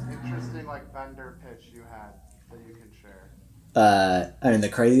the most interesting like vendor pitch you had that you can share? I mean, the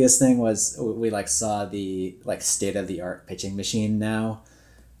craziest thing was we like saw the like state of the art pitching machine now,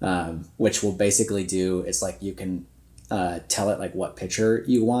 which will basically do. It's like you can tell it like what pitcher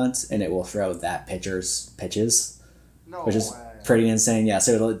you want, and it will throw that pitcher's pitches, No which is way. pretty insane. Yeah,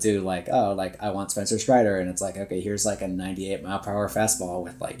 so it'll do like, oh, like I want Spencer Strider, and it's like, okay, here's like a 98-mile-per-hour fastball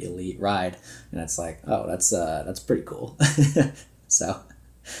with like elite ride, and it's like, oh, that's pretty cool. So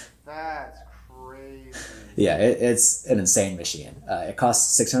That's crazy. yeah, it's an insane machine. It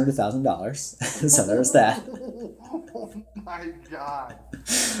costs $600,000, so there's that. Oh my god.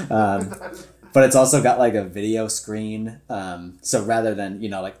 But it's also got like a video screen. So rather than,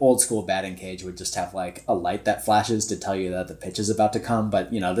 like old school batting cage would just have like a light that flashes to tell you that the pitch is about to come.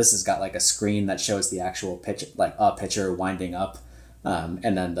 But, this has got like a screen that shows the actual pitch, like a pitcher winding up.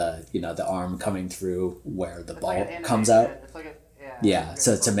 And then the arm coming through where the ball comes out. It's like yeah.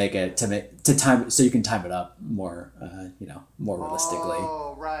 So to time, so you can time it up more, more realistically.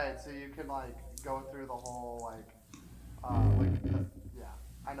 Oh, right. So you can like go through the whole yeah.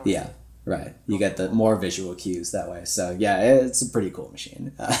 I know. Yeah. Right. You get the more visual cues that way. So yeah, it's a pretty cool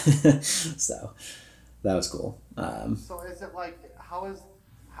machine. So that was cool. So is it like how is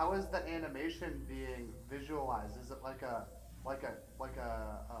the animation being visualized? Is it like a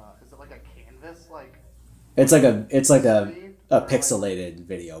is it like a canvas like? It's like a screen? pixelated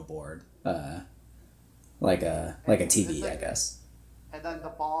video board. Like a TV, I guess. And then the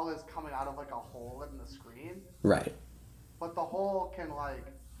ball is coming out of like a hole in the screen. Right. But the hole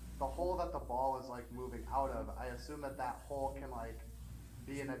that the ball is like moving out of, I assume that hole can like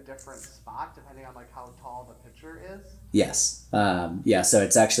be in a different spot depending on like how tall the pitcher is. Yes. Yeah. So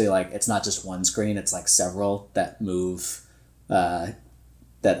it's actually like it's not just one screen; it's like several that move, that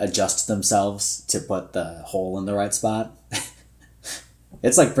adjust themselves to put the hole in the right spot.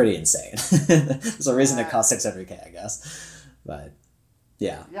 It's like pretty insane. There's a reason it costs $600K, I guess. But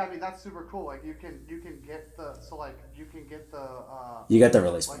yeah. Yeah, I mean that's super cool. Like you can get the you get the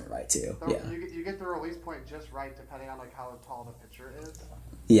release point right too. Yeah. You get the release point just right depending on like how tall the pitcher is.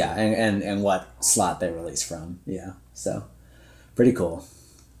 Yeah, and what slot they release from. Yeah. So pretty cool.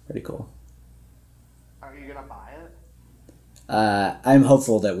 Pretty cool. Are you gonna buy it? I'm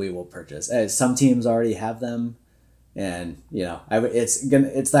hopeful that we will purchase. Some teams already have them, and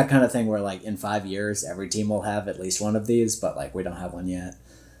it's that kind of thing where like in 5 years every team will have at least one of these, but like we don't have one yet.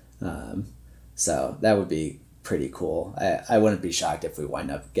 So that would be pretty cool. I wouldn't be shocked if we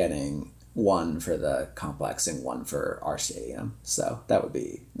wind up getting one for the complex and one for our stadium. So that would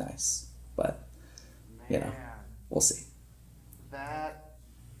be nice, but Man, we'll see. that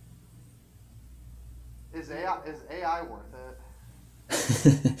is AI worth it?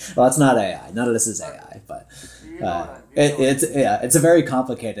 Well, it's not AI. None of this is AI, but You know what I, you know it's a very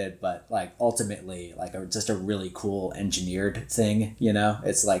complicated, but like ultimately like just a really cool engineered thing. You know,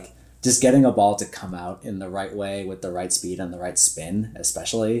 it's like just getting a ball to come out in the right way with the right speed and the right spin,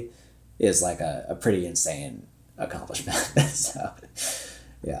 especially, is like a pretty insane accomplishment. So,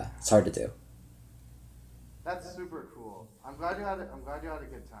 yeah, it's hard to do. That's super cool. I'm glad you had a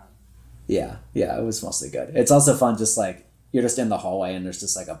good time. Yeah, it was mostly good. It's also fun, just like you're just in the hallway and there's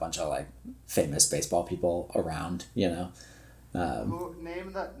just like a bunch of like famous baseball people around, you know. Who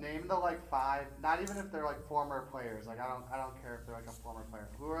name the like five? Not even if they're like former players. Like I don't care if they're like a former player.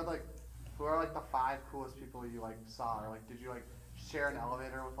 Who are like the five coolest people you like saw? Or like did you like share an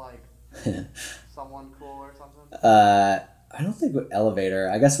elevator with like someone cool or something? I don't think elevator.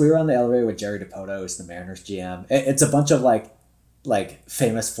 I guess we were on the elevator with Jerry Dipoto, who's the Mariners GM. It's a bunch of like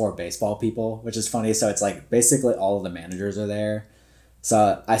famous for baseball people, which is funny. So it's like basically all of the managers are there.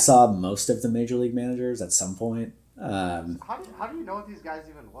 So I saw most of the major league managers at some point. How do you know what these guys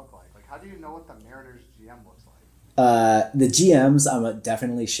even look like? Like how do you know what the Mariners GM looks like? The GMs, I'm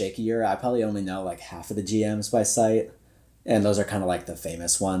definitely shakier. I probably only know like half of the GMs by sight, and those are kind of like the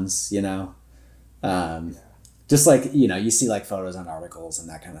famous ones, you know. Um, Yeah. just like you see like photos and articles and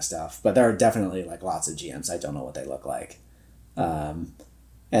that kind of stuff. But there are definitely like lots of GMs. I don't know what they look like. Um,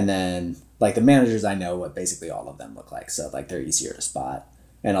 and then like the managers, I know what basically all of them look like. So like they're easier to spot.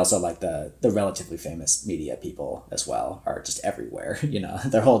 And also like the relatively famous media people as well are just everywhere.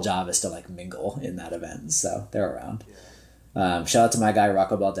 Their whole job is to like mingle in that event. So they're around. Shout out to my guy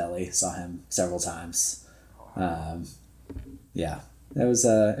Rocco Baldelli. Saw him several times. Yeah, it was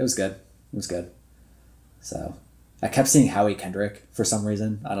good. It was good. So I kept seeing Howie Kendrick for some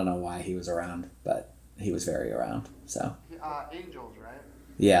reason. I don't know why he was around, but he was very around. So Angels, right?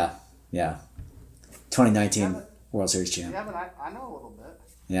 yeah. Yeah, 2019 but, World Series champ. yeah, but I know a little bit.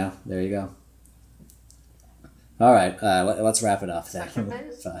 Yeah, there you go. All right, let's wrap it up. Second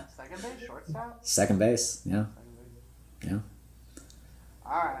base, shortstop. Second base. Yeah, Second base. yeah.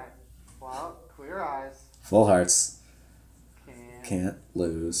 All right. Well, clear eyes. Full hearts. Can Can't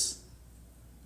lose.